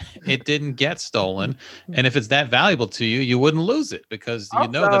it. It didn't get stolen. And if it's that valuable to you, you wouldn't lose it because you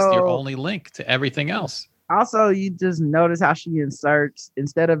know that's your only link to everything else. Also, you just notice how she inserts,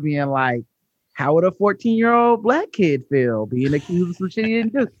 instead of being like, how would a 14-year-old black kid feel being accused of some shit he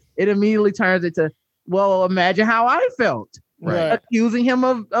didn't do? It immediately turns into, well, imagine how I felt. Right. Accusing him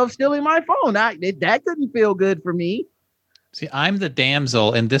of stealing my phone. That couldn't feel good for me. See, I'm the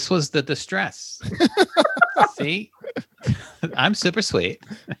damsel, and this was the distress. See, I'm super sweet.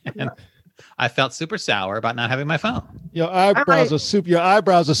 And I felt super sour about not having my phone. Your eyebrows are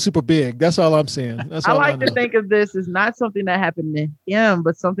super big. That's all I'm saying. That's I all like know. to think of this as not something that happened to him,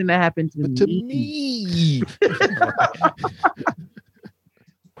 but something that happened to me.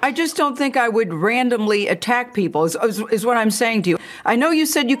 I just don't think I would randomly attack people, is what I'm saying to you. I know you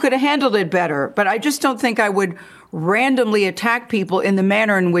said you could have handled it better, but I just don't think I would randomly attack people in the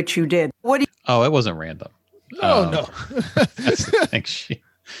manner in which you did. What do you? Oh, it wasn't random. No. That's the thing.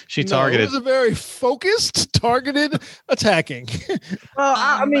 She targeted. It was a very focused, targeted attacking. Well,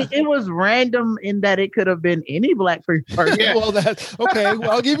 I mean, it was random in that it could have been any black person. Yeah. Well, okay.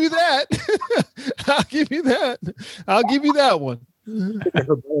 Well, I'll give you that. I'll give you that one.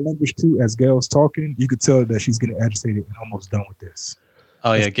 Her body language too, as Gail's talking, you could tell that she's getting agitated and almost done with this.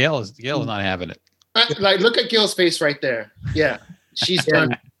 Oh yeah, Gail is not having it. Like, look at Gail's face right there. Yeah, she's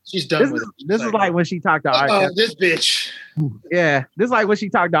done. She's done with it. This is like when she talked to R. Kelly. This bitch. Yeah, this is like when she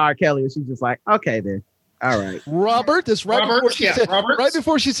talked to R. Kelly, and she's just like, okay, then, all right. Robert. That's right before she said. Right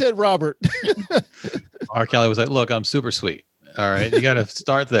before she said Robert. R. Kelly was like, "Look, I'm super sweet. All right, you got to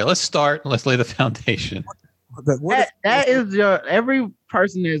start there. Let's start. Let's lay the foundation." That is every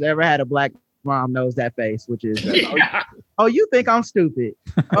person who's ever had a black mom knows that face, which is oh, you think I'm stupid?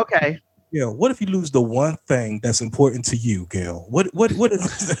 Okay. Yeah. What if you lose the one thing that's important to you, Gail? What if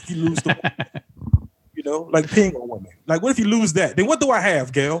you lose the like peeing on women? Like, what if you lose that? Then what do I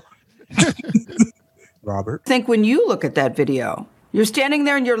have, Gail? Robert. I think when you look at that video, you're standing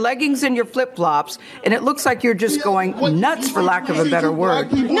there in your leggings and your flip-flops, and it looks like you're just going nuts, for lack of a better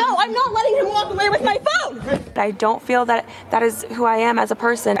word. No, I'm not letting him walk away with my phone. I don't feel that is who I am as a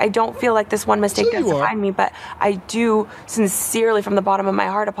person. I don't feel like this one mistake does define me, but I do sincerely, from the bottom of my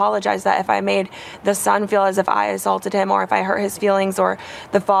heart, apologize that if I made the son feel as if I assaulted him, or if I hurt his feelings, or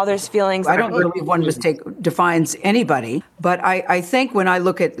the father's feelings. I don't believe one mistake defines anybody, but I think when I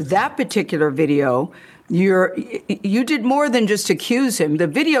look at that particular video, you did more than just accuse him. The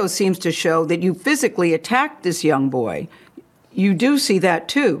video seems to show that you physically attacked this young boy. You do see that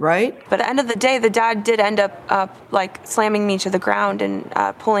too, right? But at the end of the day, the dad did end up like slamming me to the ground and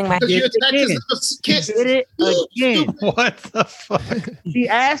pulling my. You did it again. What the fuck? She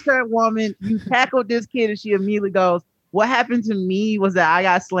asked that woman, "You tackled this kid," and she immediately goes, "What happened to me was that I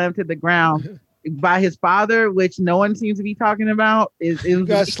got slammed to the ground by his father," which no one seems to be talking about. You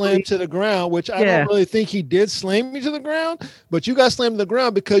got slammed to the ground, which I don't really think he did slam you to the ground, but you got slammed to the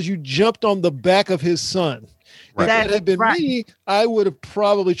ground because you jumped on the back of his son. Right. If that had been me, I would have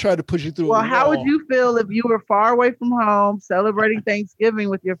probably tried to push you through. Well, how would you feel if you were far away from home, celebrating Thanksgiving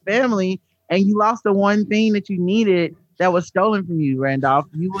with your family, and you lost the one thing that you needed that was stolen from you, Randolph?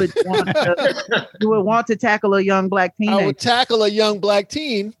 You would want to tackle a young black teenager. I would tackle a young black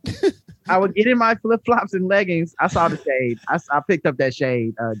teen. I would get in my flip-flops and leggings. I saw the shade. I picked up that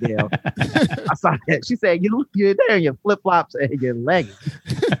shade, Gail. I saw that. She said, you're there in your flip-flops and your leggings.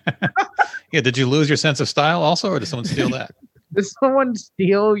 Yeah, did you lose your sense of style also, or did someone steal that? Did someone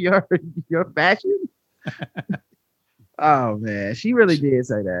steal your fashion? Oh, man. She really did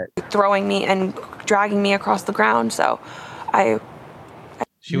say that. Throwing me and dragging me across the ground, so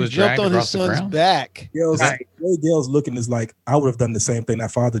She was jumped on his son's back. Gail's looking is like, I would have done the same thing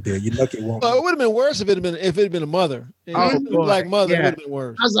that father did. You lucky one. Well, it would have been worse if it had been a mother. If it had been a black mother, it would have been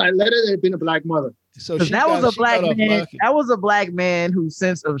worse. I was like, let it have been a black mother. So that was a black man. That was a black man whose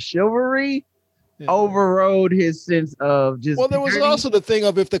sense of chivalry overrode his sense of just. Well, there was also the thing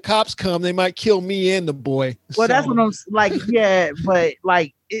of if the cops come, they might kill me and the boy. Well, that's what I'm like. Yeah, but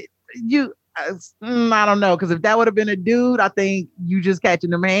like I don't know, because if that would have been a dude, I think you just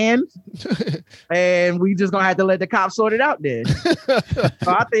catching them hands, and we just gonna have to let the cops sort it out then.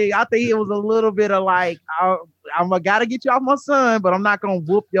 So I think it was a little bit of like, I'm gotta get you off my son, but I'm not gonna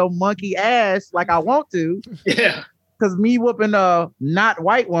whoop your monkey ass like I want to. Yeah, because me whooping a not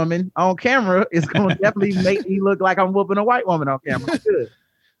white woman on camera is gonna definitely make me look like I'm whooping a white woman on camera. Good.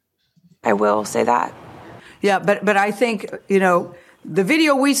 I will say that. Yeah, but I think the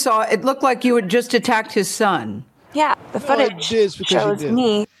video we saw, it looked like you had just attacked his son. Yeah, the footage shows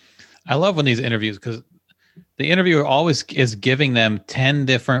me. I love when these interviews, because the interviewer always is giving them 10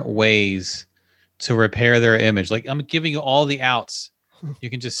 different ways to repair their image. Like, I'm giving you all the outs.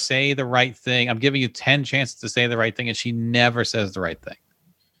 You can just say the right thing. I'm giving you 10 chances to say the right thing, and she never says the right thing.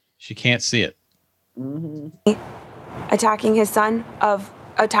 She can't see it. Mm-hmm. Attacking his son,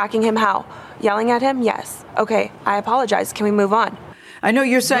 attacking him how? Yelling at him? Yes. Okay, I apologize. Can we move on? I know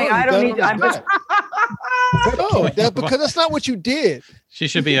you're saying I don't need. Because that's not what you did. She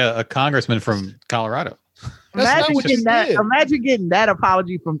should be a congressman from Colorado. Imagine getting that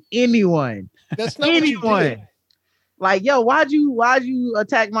apology from anyone. That's not anyone. What you did. Like, yo, why'd you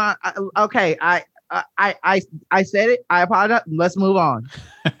attack my? Okay, I said it. I apologize. Let's move on.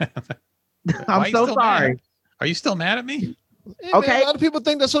 I'm so sorry. Mad? Are you still mad at me? Yeah, okay. Man, a lot of people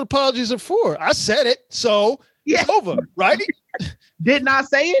think that's what apologies are for. I said it, so it's over, right? Didn't I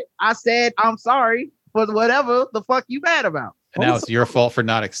say it? I said I'm sorry for whatever the fuck you mad about. And now it's your fault for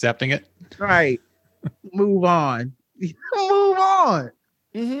not accepting it. Right. Move on. Move on.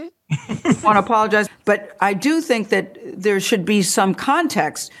 Mm-hmm. I want to apologize, but I do think that there should be some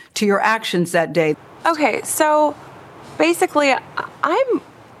context to your actions that day. Okay, so basically, I'm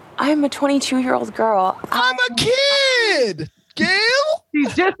a 22-year-old girl. I'm a kid, Gail.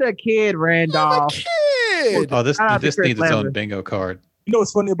 She's just a kid, Randolph. I'm a kid. Oh, this needs its own bingo card. You know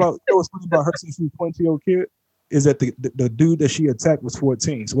what's funny about her since she was a 22-year-old kid is that the dude that she attacked was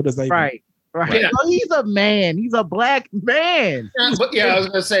 14. So what does that even mean? Right. Yeah. So he's a man. He's a black man. Yeah, I was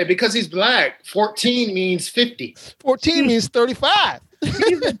going to say, because he's black, 14 means 50. 14 means 35.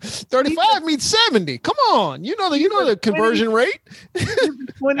 35 means 70. Come on. You know the conversion rate.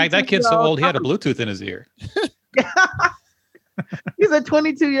 That kid's so old, he had a Bluetooth in his ear. He's a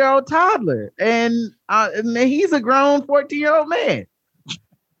 22-year-old toddler. And he's a grown 14-year-old man.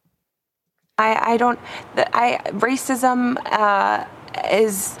 Racism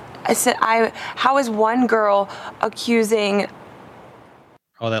is... how is one girl accusing?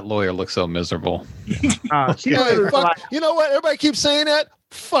 Oh, that lawyer looks so miserable. You know what? Everybody keeps saying that.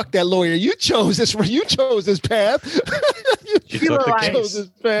 Fuck that lawyer. You chose this. You chose this path. You chose this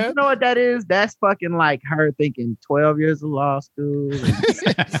path. You know what that is? That's fucking like her thinking 12 years of law school.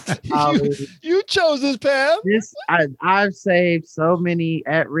 You chose this path. I've saved so many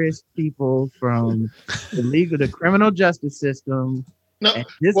at-risk people from the criminal justice system. No, this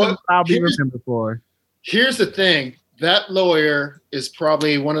is what I'll be remembered for. Here's the thing. That lawyer is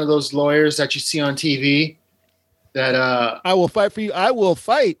probably one of those lawyers that you see on TV that I will fight for you. I will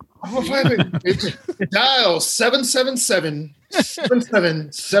fight. Dial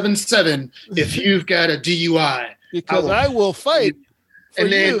 777-7777 if you've got a DUI. Because I will fight for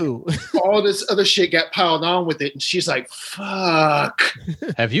and then you. All this other shit got piled on with it, and she's like, fuck.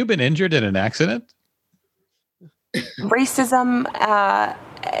 Have you been injured in an accident? Racism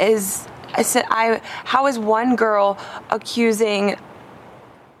is. How is one girl accusing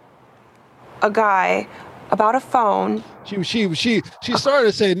a guy about a phone? She started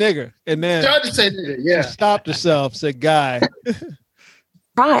to say nigger, and then started to say nigger. Yeah, she stopped herself, said guy.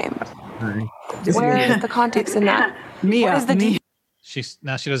 Crime. Where is the context in that? Mia. What is the She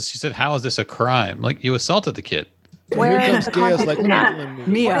said, "How is this a crime? Like you assaulted the kid." Where is the context in that?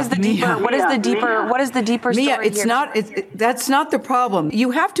 Mia, what is the deeper Mia, story it's here? not. That's not the problem.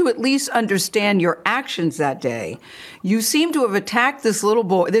 You have to at least understand your actions that day. You seem to have attacked this little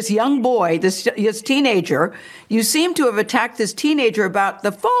boy, this young boy, this teenager. You seem to have attacked this teenager about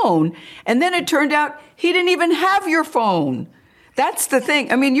the phone, and then it turned out he didn't even have your phone. That's the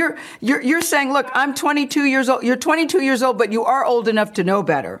thing. I mean, you're saying, look, I'm 22 years old. You're 22 years old, but you are old enough to know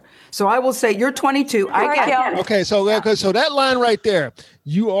better. So I will say you're 22. I get it. Okay, so that line right there,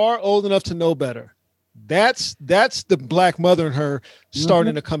 you are old enough to know better. That's the black mother in her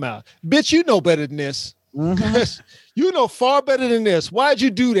starting to come out. Bitch, you know better than this. You know far better than this. Why'd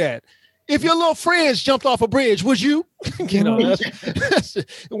you do that? If your little friends jumped off a bridge, would you? You know, that's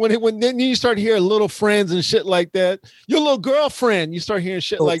when then you start hearing little friends and shit like that. Your little girlfriend, you start hearing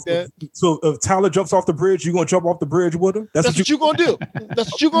shit like that. So if Tyler jumps off the bridge, you gonna jump off the bridge with him? That's what you gonna do.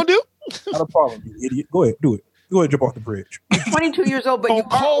 That's what you gonna do. Not a problem, you idiot. Go ahead, do it. Go ahead, jump off the bridge. You're 22 years old, but you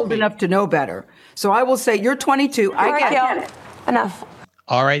are old enough to know better. So I will say you're 22. I get it. Enough.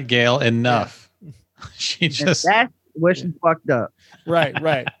 All right, Gail, enough. She just. And that's where she fucked up. Right.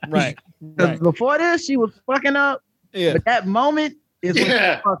 Before this, she was fucking up. Yeah. But that moment is when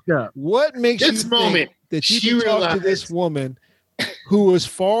she fucked up. What makes you think that you can talk to this woman who is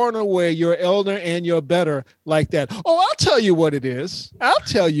far and away your elder and your better like that? Oh, I'll tell you what it is. I'll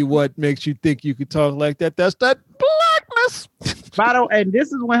tell you what makes you think you could talk like that. That's that blackness. And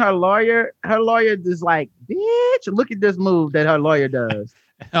this is when her lawyer is like, bitch, look at this move that her lawyer does.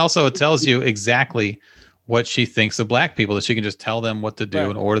 Also, it tells you exactly what she thinks of black people, that she can just tell them what to do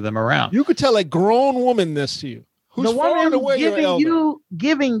and order them around. You could tell a grown woman this to you. Who's the far and woman away your elder.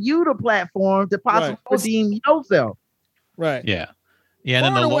 giving you the platform to possibly redeem yourself. Right. Yeah. Yeah. And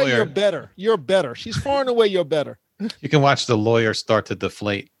then far the and away, lawyer. you're better. You're better. She's far and away, you're better. You can watch the lawyer start to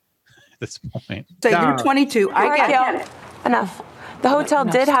deflate at this point. So you're 22. I get it. Enough. The hotel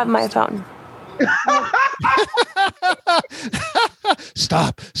did have my phone.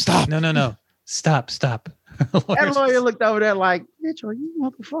 Stop. No. Stop. That lawyer looked over there like, bitch, are you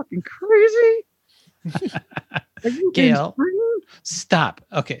motherfucking crazy? Gail, stop.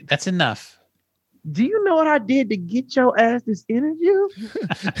 Okay, that's enough. Do you know what I did to get your ass this interview?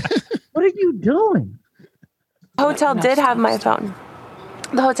 What are you doing? The hotel did have my phone.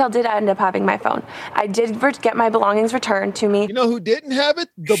 The hotel did end up having my phone. I did get my belongings returned to me. You know who didn't have it?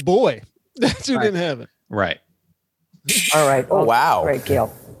 The boy. That's who didn't have it. Right. All right. Oh, wow. All right,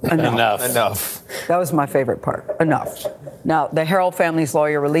 Gail. Enough. That was my favorite part. Enough. Now, the Harrell family's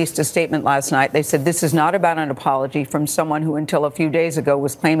lawyer released a statement last night. They said this is not about an apology from someone who until a few days ago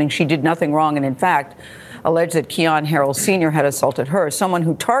was claiming she did nothing wrong and, in fact, alleged that Keon Harrell Sr. had assaulted her, someone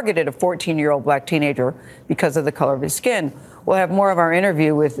who targeted a 14-year-old black teenager because of the color of his skin. We'll have more of our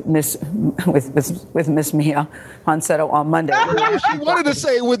interview with Miss Mia Ponsetto on Monday. She wanted to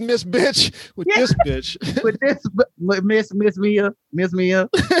say with Miss Bitch, with this bitch, with Miss Mia.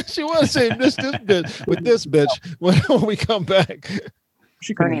 She wanted to say this bitch with this bitch when we come back.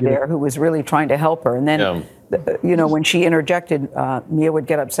 Attorney there who was really trying to help her, and then when she interjected, Mia would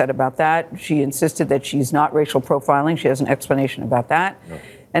get upset about that. She insisted that she's not racial profiling. She has an explanation about that. No.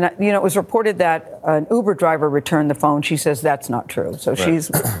 And, it was reported that an Uber driver returned the phone. She says that's not true. So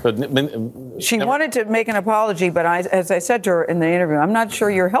she wanted to make an apology, but as I said to her in the interview, I'm not sure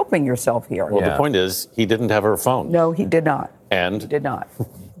you're helping yourself here. Well, the point is, he didn't have her phone. No, he did not. And? He did not.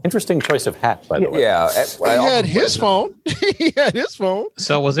 Interesting choice of hat, by the way. Yeah. He had his phone. He had his phone.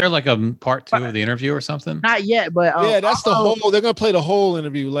 So was there like a part 2 of the interview or something? Not yet, but that's the whole. They're gonna play the whole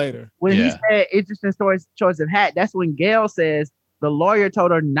interview later. When he said interesting choice of hat, that's when Gail says the lawyer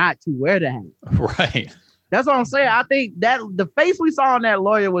told her not to wear the hat. Right. That's what I'm saying. I think that the face we saw on that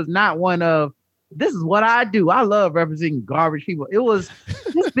lawyer was not one of, this is what I do. I love representing garbage people. It was,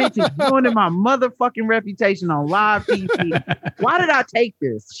 this bitch is ruining my motherfucking reputation on live TV. Why did I take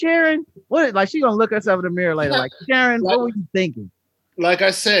this? Sharon, she gonna look herself in the mirror later like, Sharon, what were you thinking? Like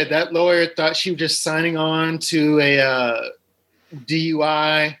I said, that lawyer thought she was just signing on to a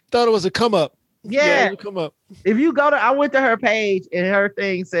DUI. Thought it was a come up. Yeah, come up. If you go I went to her page and her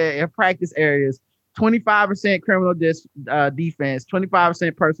thing said in practice areas, 25% criminal defense,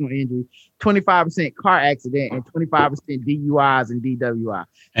 25% personal injury, 25% car accident, and 25% DUIs and DWI.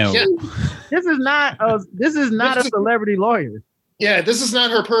 This is not a celebrity lawyer. Yeah, this is not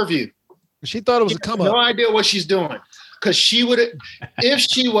her purview. She thought it was a come up. No idea what she's doing. Because she would, if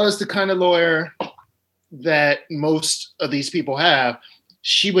she was the kind of lawyer that most of these people have,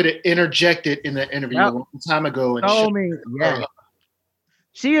 she would have interjected in the interview a long time ago. And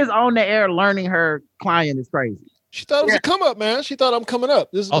she is on the air learning her client is crazy. She thought it was a come up, man. She thought I'm coming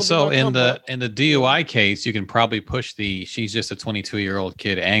up. This is also in the DUI case, you can probably push she's just a 22-year-old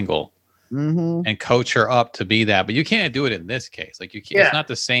kid angle and coach her up to be that. But you can't do it in this case. Like you can't. It's not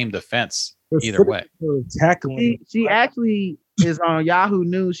the same defense either way. She actually is on Yahoo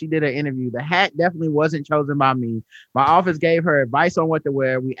News. She did an interview. The hat definitely wasn't chosen by me. My office gave her advice on what to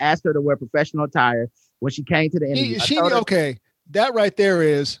wear. We asked her to wear professional attire when she came to the interview. That right there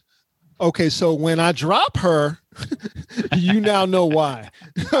is okay. So when I drop her, you now know why.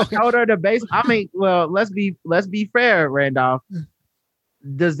 I told her let's be fair, Randolph.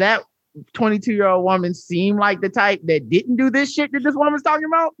 Does that 22-year-old woman seem like the type that didn't do this shit that this woman's talking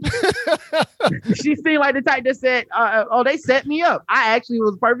about? She seemed like the type that said, they set me up. I actually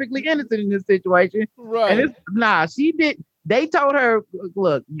was perfectly innocent in this situation. Right. And she did. They told her,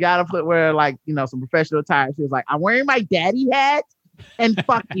 look, you gotta wear some professional attire. She was like, I'm wearing my daddy hat and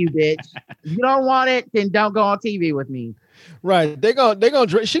fuck you, bitch. If you don't want it, then don't go on TV with me. Right. They're gonna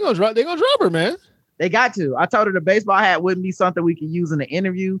drop her, man. They got to. I told her the baseball hat wouldn't be something we could use in the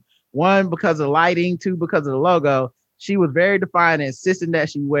interview. One, because of lighting. Two, because of the logo. She was very defiant and insisting that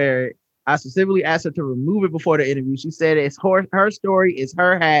she wear it. I specifically asked her to remove it before the interview. She said it's her story, it's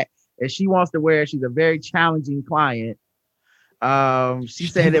her hat, and she wants to wear it. She's a very challenging client. She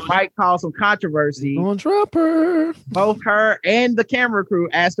said it might cause some controversy. Don't drop her. Both her and the camera crew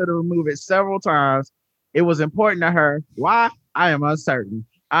asked her to remove it several times. It was important to her. Why? I am uncertain.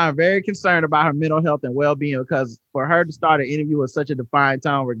 I am very concerned about her mental health and well-being because for her to start an interview with such a defiant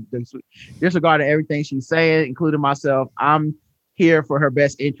tone, disregarding everything she's saying, including myself, I'm here for her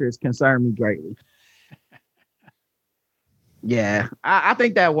best interest, concern me greatly. Yeah, I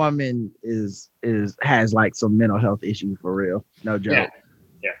think that woman has some mental health issues for real. No joke.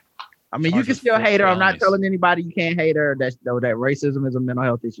 Yeah. I mean, you can still hate her. I'm not telling anybody you can't hate her. That racism is a mental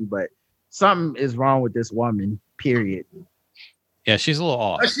health issue, but something is wrong with this woman. Period. Yeah, she's a little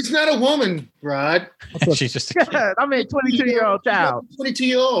off. She's not a woman, Rod. She's just a kid. I mean, 22-year-old child.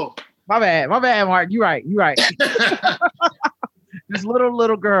 22-year-old. My bad, Mark. You're right. This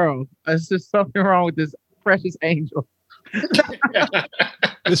little girl. There's just something wrong with this precious angel.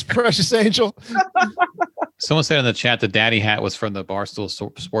 This precious angel. Someone said in the chat the daddy hat was from the Barstool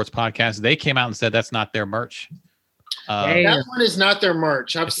Sports podcast. They came out and said that's not their merch. That one is not their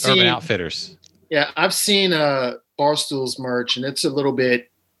merch. I've seen Urban Outfitters. Yeah, I've seen Barstool's merch, and it's a little bit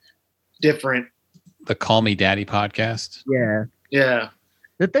different. The Call Me Daddy podcast. Yeah.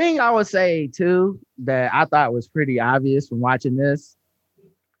 The thing I would say too that I thought was pretty obvious from watching this,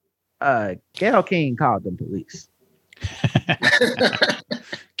 Gayle King called them police.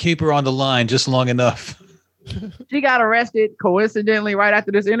 Keep her on the line just long enough. She got arrested coincidentally right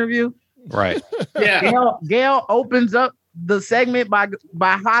after this interview. Right. Yeah. Gayle opens up the segment by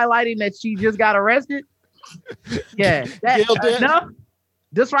highlighting that she just got arrested. Yeah. That enough?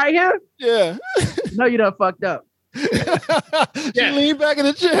 This right here? Yeah. No, you done fucked up. She leaned back in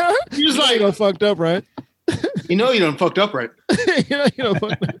the chair. He was like, you done fucked up, right? You know you done fucked up, right? you done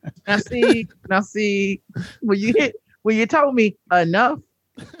fucked up. Now see, when you told me enough,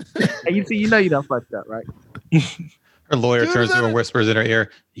 and you know you done fucked up, right? Her lawyer turns to her and whispers in her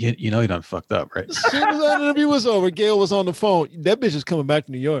ear, you know you done fucked up, right? As soon as that interview was over, Gayle was on the phone. That bitch is coming back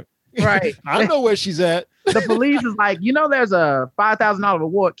to New York. Right. I know where she's at. The police is like, there's a $5,000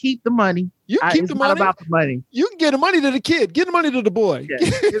 reward. Keep the money. You keep the money. It's not about the money. You can get the money to the kid. Get the money to the boy. Yeah.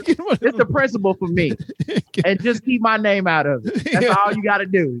 It's the principle for me. And just keep my name out of it. That's all you got to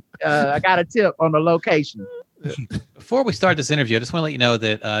do. I got a tip on the location. Before we start this interview, I just want to let you know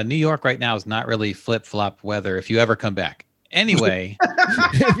that New York right now is not really flip-flop weather if you ever come back. Anyway,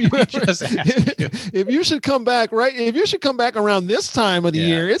 if you should come back around this time of the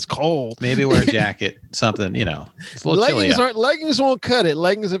year, it's cold. Maybe wear a jacket, something, it's a little chilly. Leggings won't cut it.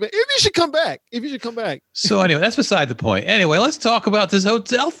 If you should come back. So anyway, that's beside the point. Anyway, let's talk about this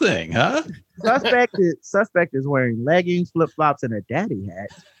hotel thing, huh? Suspect is wearing leggings, flip-flops, and a daddy hat.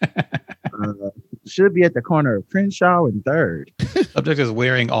 Should be at the corner of Crenshaw and 3rd. Subject is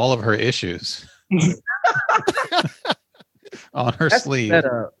wearing all of her issues on her sleeve.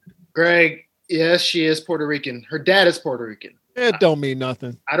 Greg, yes, she is Puerto Rican. Her dad is Puerto Rican. It don't mean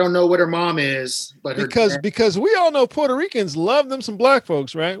nothing. I don't know what her mom is, but because we all know Puerto Ricans love them some black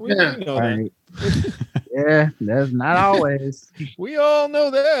folks, right? We know that. Yeah, that's not always. We all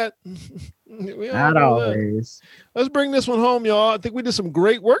know that. Not always. Let's bring this one home, y'all. I think we did some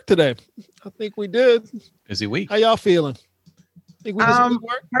great work today. I think we did. Busy week. How y'all feeling? Think we did some good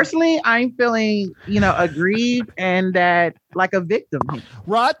work? Personally, I'm feeling, aggrieved and that like a victim.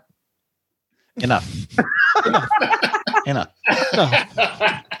 Rod? Enough. Enough.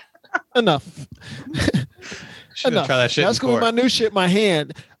 Should try that shit. That's going to be my new shit in my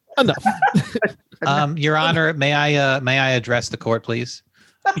hand. Enough. Your Honor, may I address the court, please?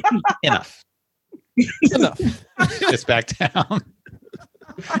 Enough. Just back down.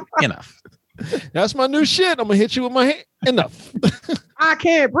 Enough. That's my new shit. I'm gonna hit you with my hand. Enough. I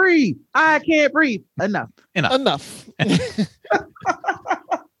can't breathe. Enough.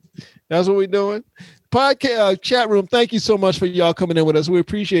 That's what we're doing. Podcast chat room. Thank you so much for y'all coming in with us. We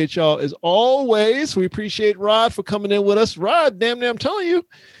appreciate y'all as always. We appreciate Rod for coming in with us. Rod, damn, I'm telling you,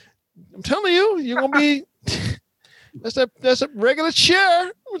 you're gonna be. That's a regular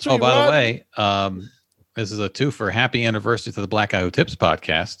chair. Oh, by the way, this is a 2 for happy anniversary to the Black Guy Who Tips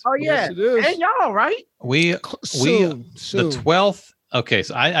podcast. Oh yeah, yes, and y'all right? We soon. The 12th. Okay,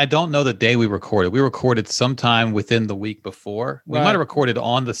 so I don't know the day we recorded. We recorded sometime within the week before. We might have recorded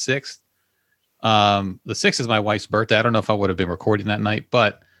on the 6th. The 6th is my wife's birthday. I don't know if I would have been recording that night,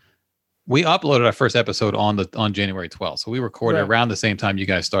 but we uploaded our first episode on January 12th. So we recorded around the same time you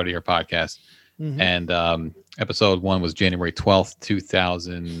guys started your podcast. Mm-hmm. And episode 1 was January 12th,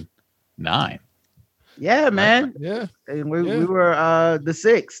 2009. Yeah, man. Yeah. And we were the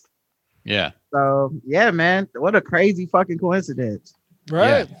 6th. Yeah. So yeah, man. What a crazy fucking coincidence.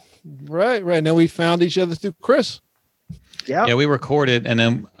 Right. Yeah. Right. Now we found each other through Chris. Yeah, we recorded, and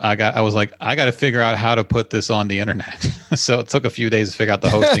then I was like, I got to figure out how to put this on the internet. So it took a few days to figure out the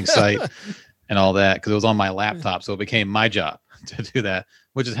hosting site and all that, because it was on my laptop. So it became my job to do that,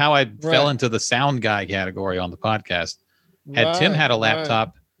 which is how I fell into the sound guy category on the podcast. Had Tim had a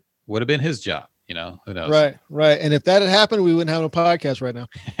laptop, would have been his job. Who knows? Right. And if that had happened, we wouldn't have no podcast right now.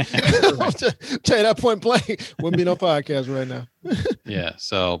 I'll tell you that point blank, wouldn't be no podcast right now. Yeah.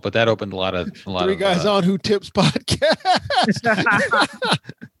 So, but that opened a lot of Three Guys on Who Tips podcast.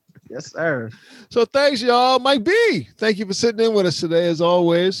 Yes, sir. So thanks, y'all. Mike B, thank you for sitting in with us today, as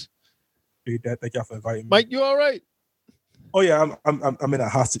always. Thank y'all for inviting me. Mike, you all right? Oh yeah, I'm in a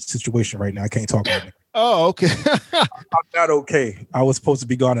hostage situation right now. I can't talk right now. Oh, okay. I'm not okay. I was supposed to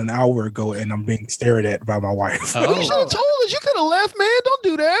be gone an hour ago, and I'm being stared at by my wife. You should have told us. You could have left, man. Don't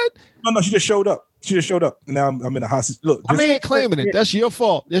do that. No, she just showed up. She just showed up. Now I'm in a hostage. Look, I ain't claiming it. That's your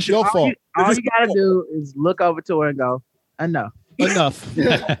fault. That's your fault. All you gotta do is look over to her and go, enough.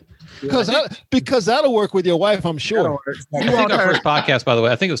 Because that'll work with your wife, I'm sure. I think our first podcast, by the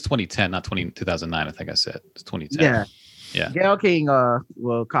way, I think it was 2010, not 2009. I think I said it's 2010. Yeah. Gail King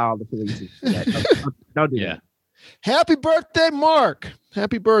will call the police. Don't do that. Happy birthday, Mark.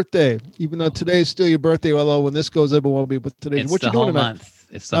 Happy birthday. Even though today's still your birthday, although when this goes up, it won't be. But today, It's what the you doing whole tonight? month.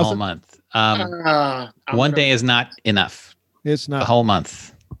 It's the whole month. One day is not enough. It's not. The whole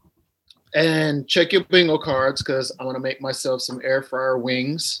month. And check your bingo cards because I want to make myself some air fryer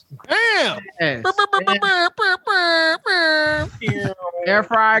wings. Damn! Air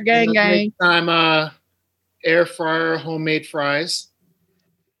fryer gang. I'm air fryer homemade fries.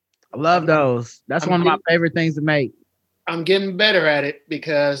 I love those. That's one of my favorite things to make. I'm getting better at it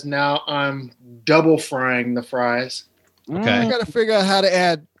because now I'm double frying the fries. Okay. I got to figure out how to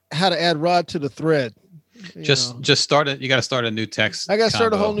add Rod to the thread. Just start it. You got to start a new text. I got to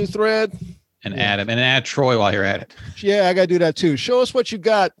start a whole new thread and add him and add Troy while you're at it. Yeah, I got to do that too. Show us what you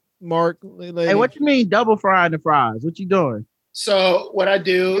got, Mark. Lady. Hey, what you mean double frying the fries? What you doing? So what I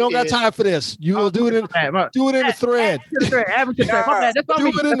do? You don't got time for this. You will do it in the thread. Do it in the thread. Do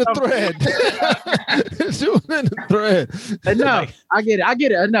it in the thread. Enough. I get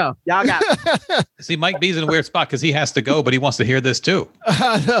it. Enough. Y'all got it. See, Mike B's in a weird spot because he has to go, but he wants to hear this too.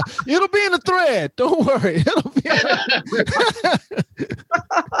 It'll be in the thread. Don't worry. It'll be.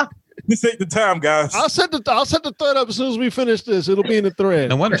 This ain't the time, guys. I'll set the thread up as soon as we finish this. It'll be in the thread.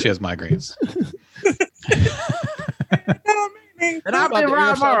 No wonder she has migraines. And I've been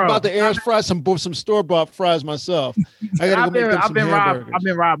Rod Morrow. I'm about to air fry some store-bought fries myself. I gotta go make them some hamburgers. I've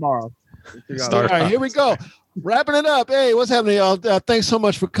been Rod Morrow. All right, here we go. Wrapping it up. Hey, what's happening, y'all? Thanks so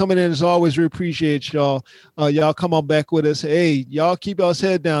much for coming in. As always, we appreciate y'all. Y'all come on back with us. Hey, y'all keep y'all's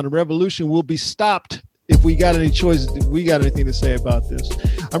head down. The revolution will be stopped if we got any choices. If we got anything to say about this.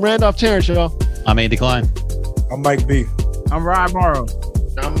 I'm Randolph Terrence, y'all. I'm Andy Klein. I'm Mike B. I'm Rod Morrow.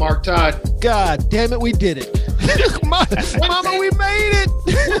 I'm Mark Todd. God damn it, we did it. Mama, we made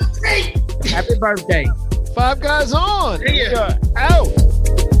it. Happy birthday. 5 guys on. Yeah. Out.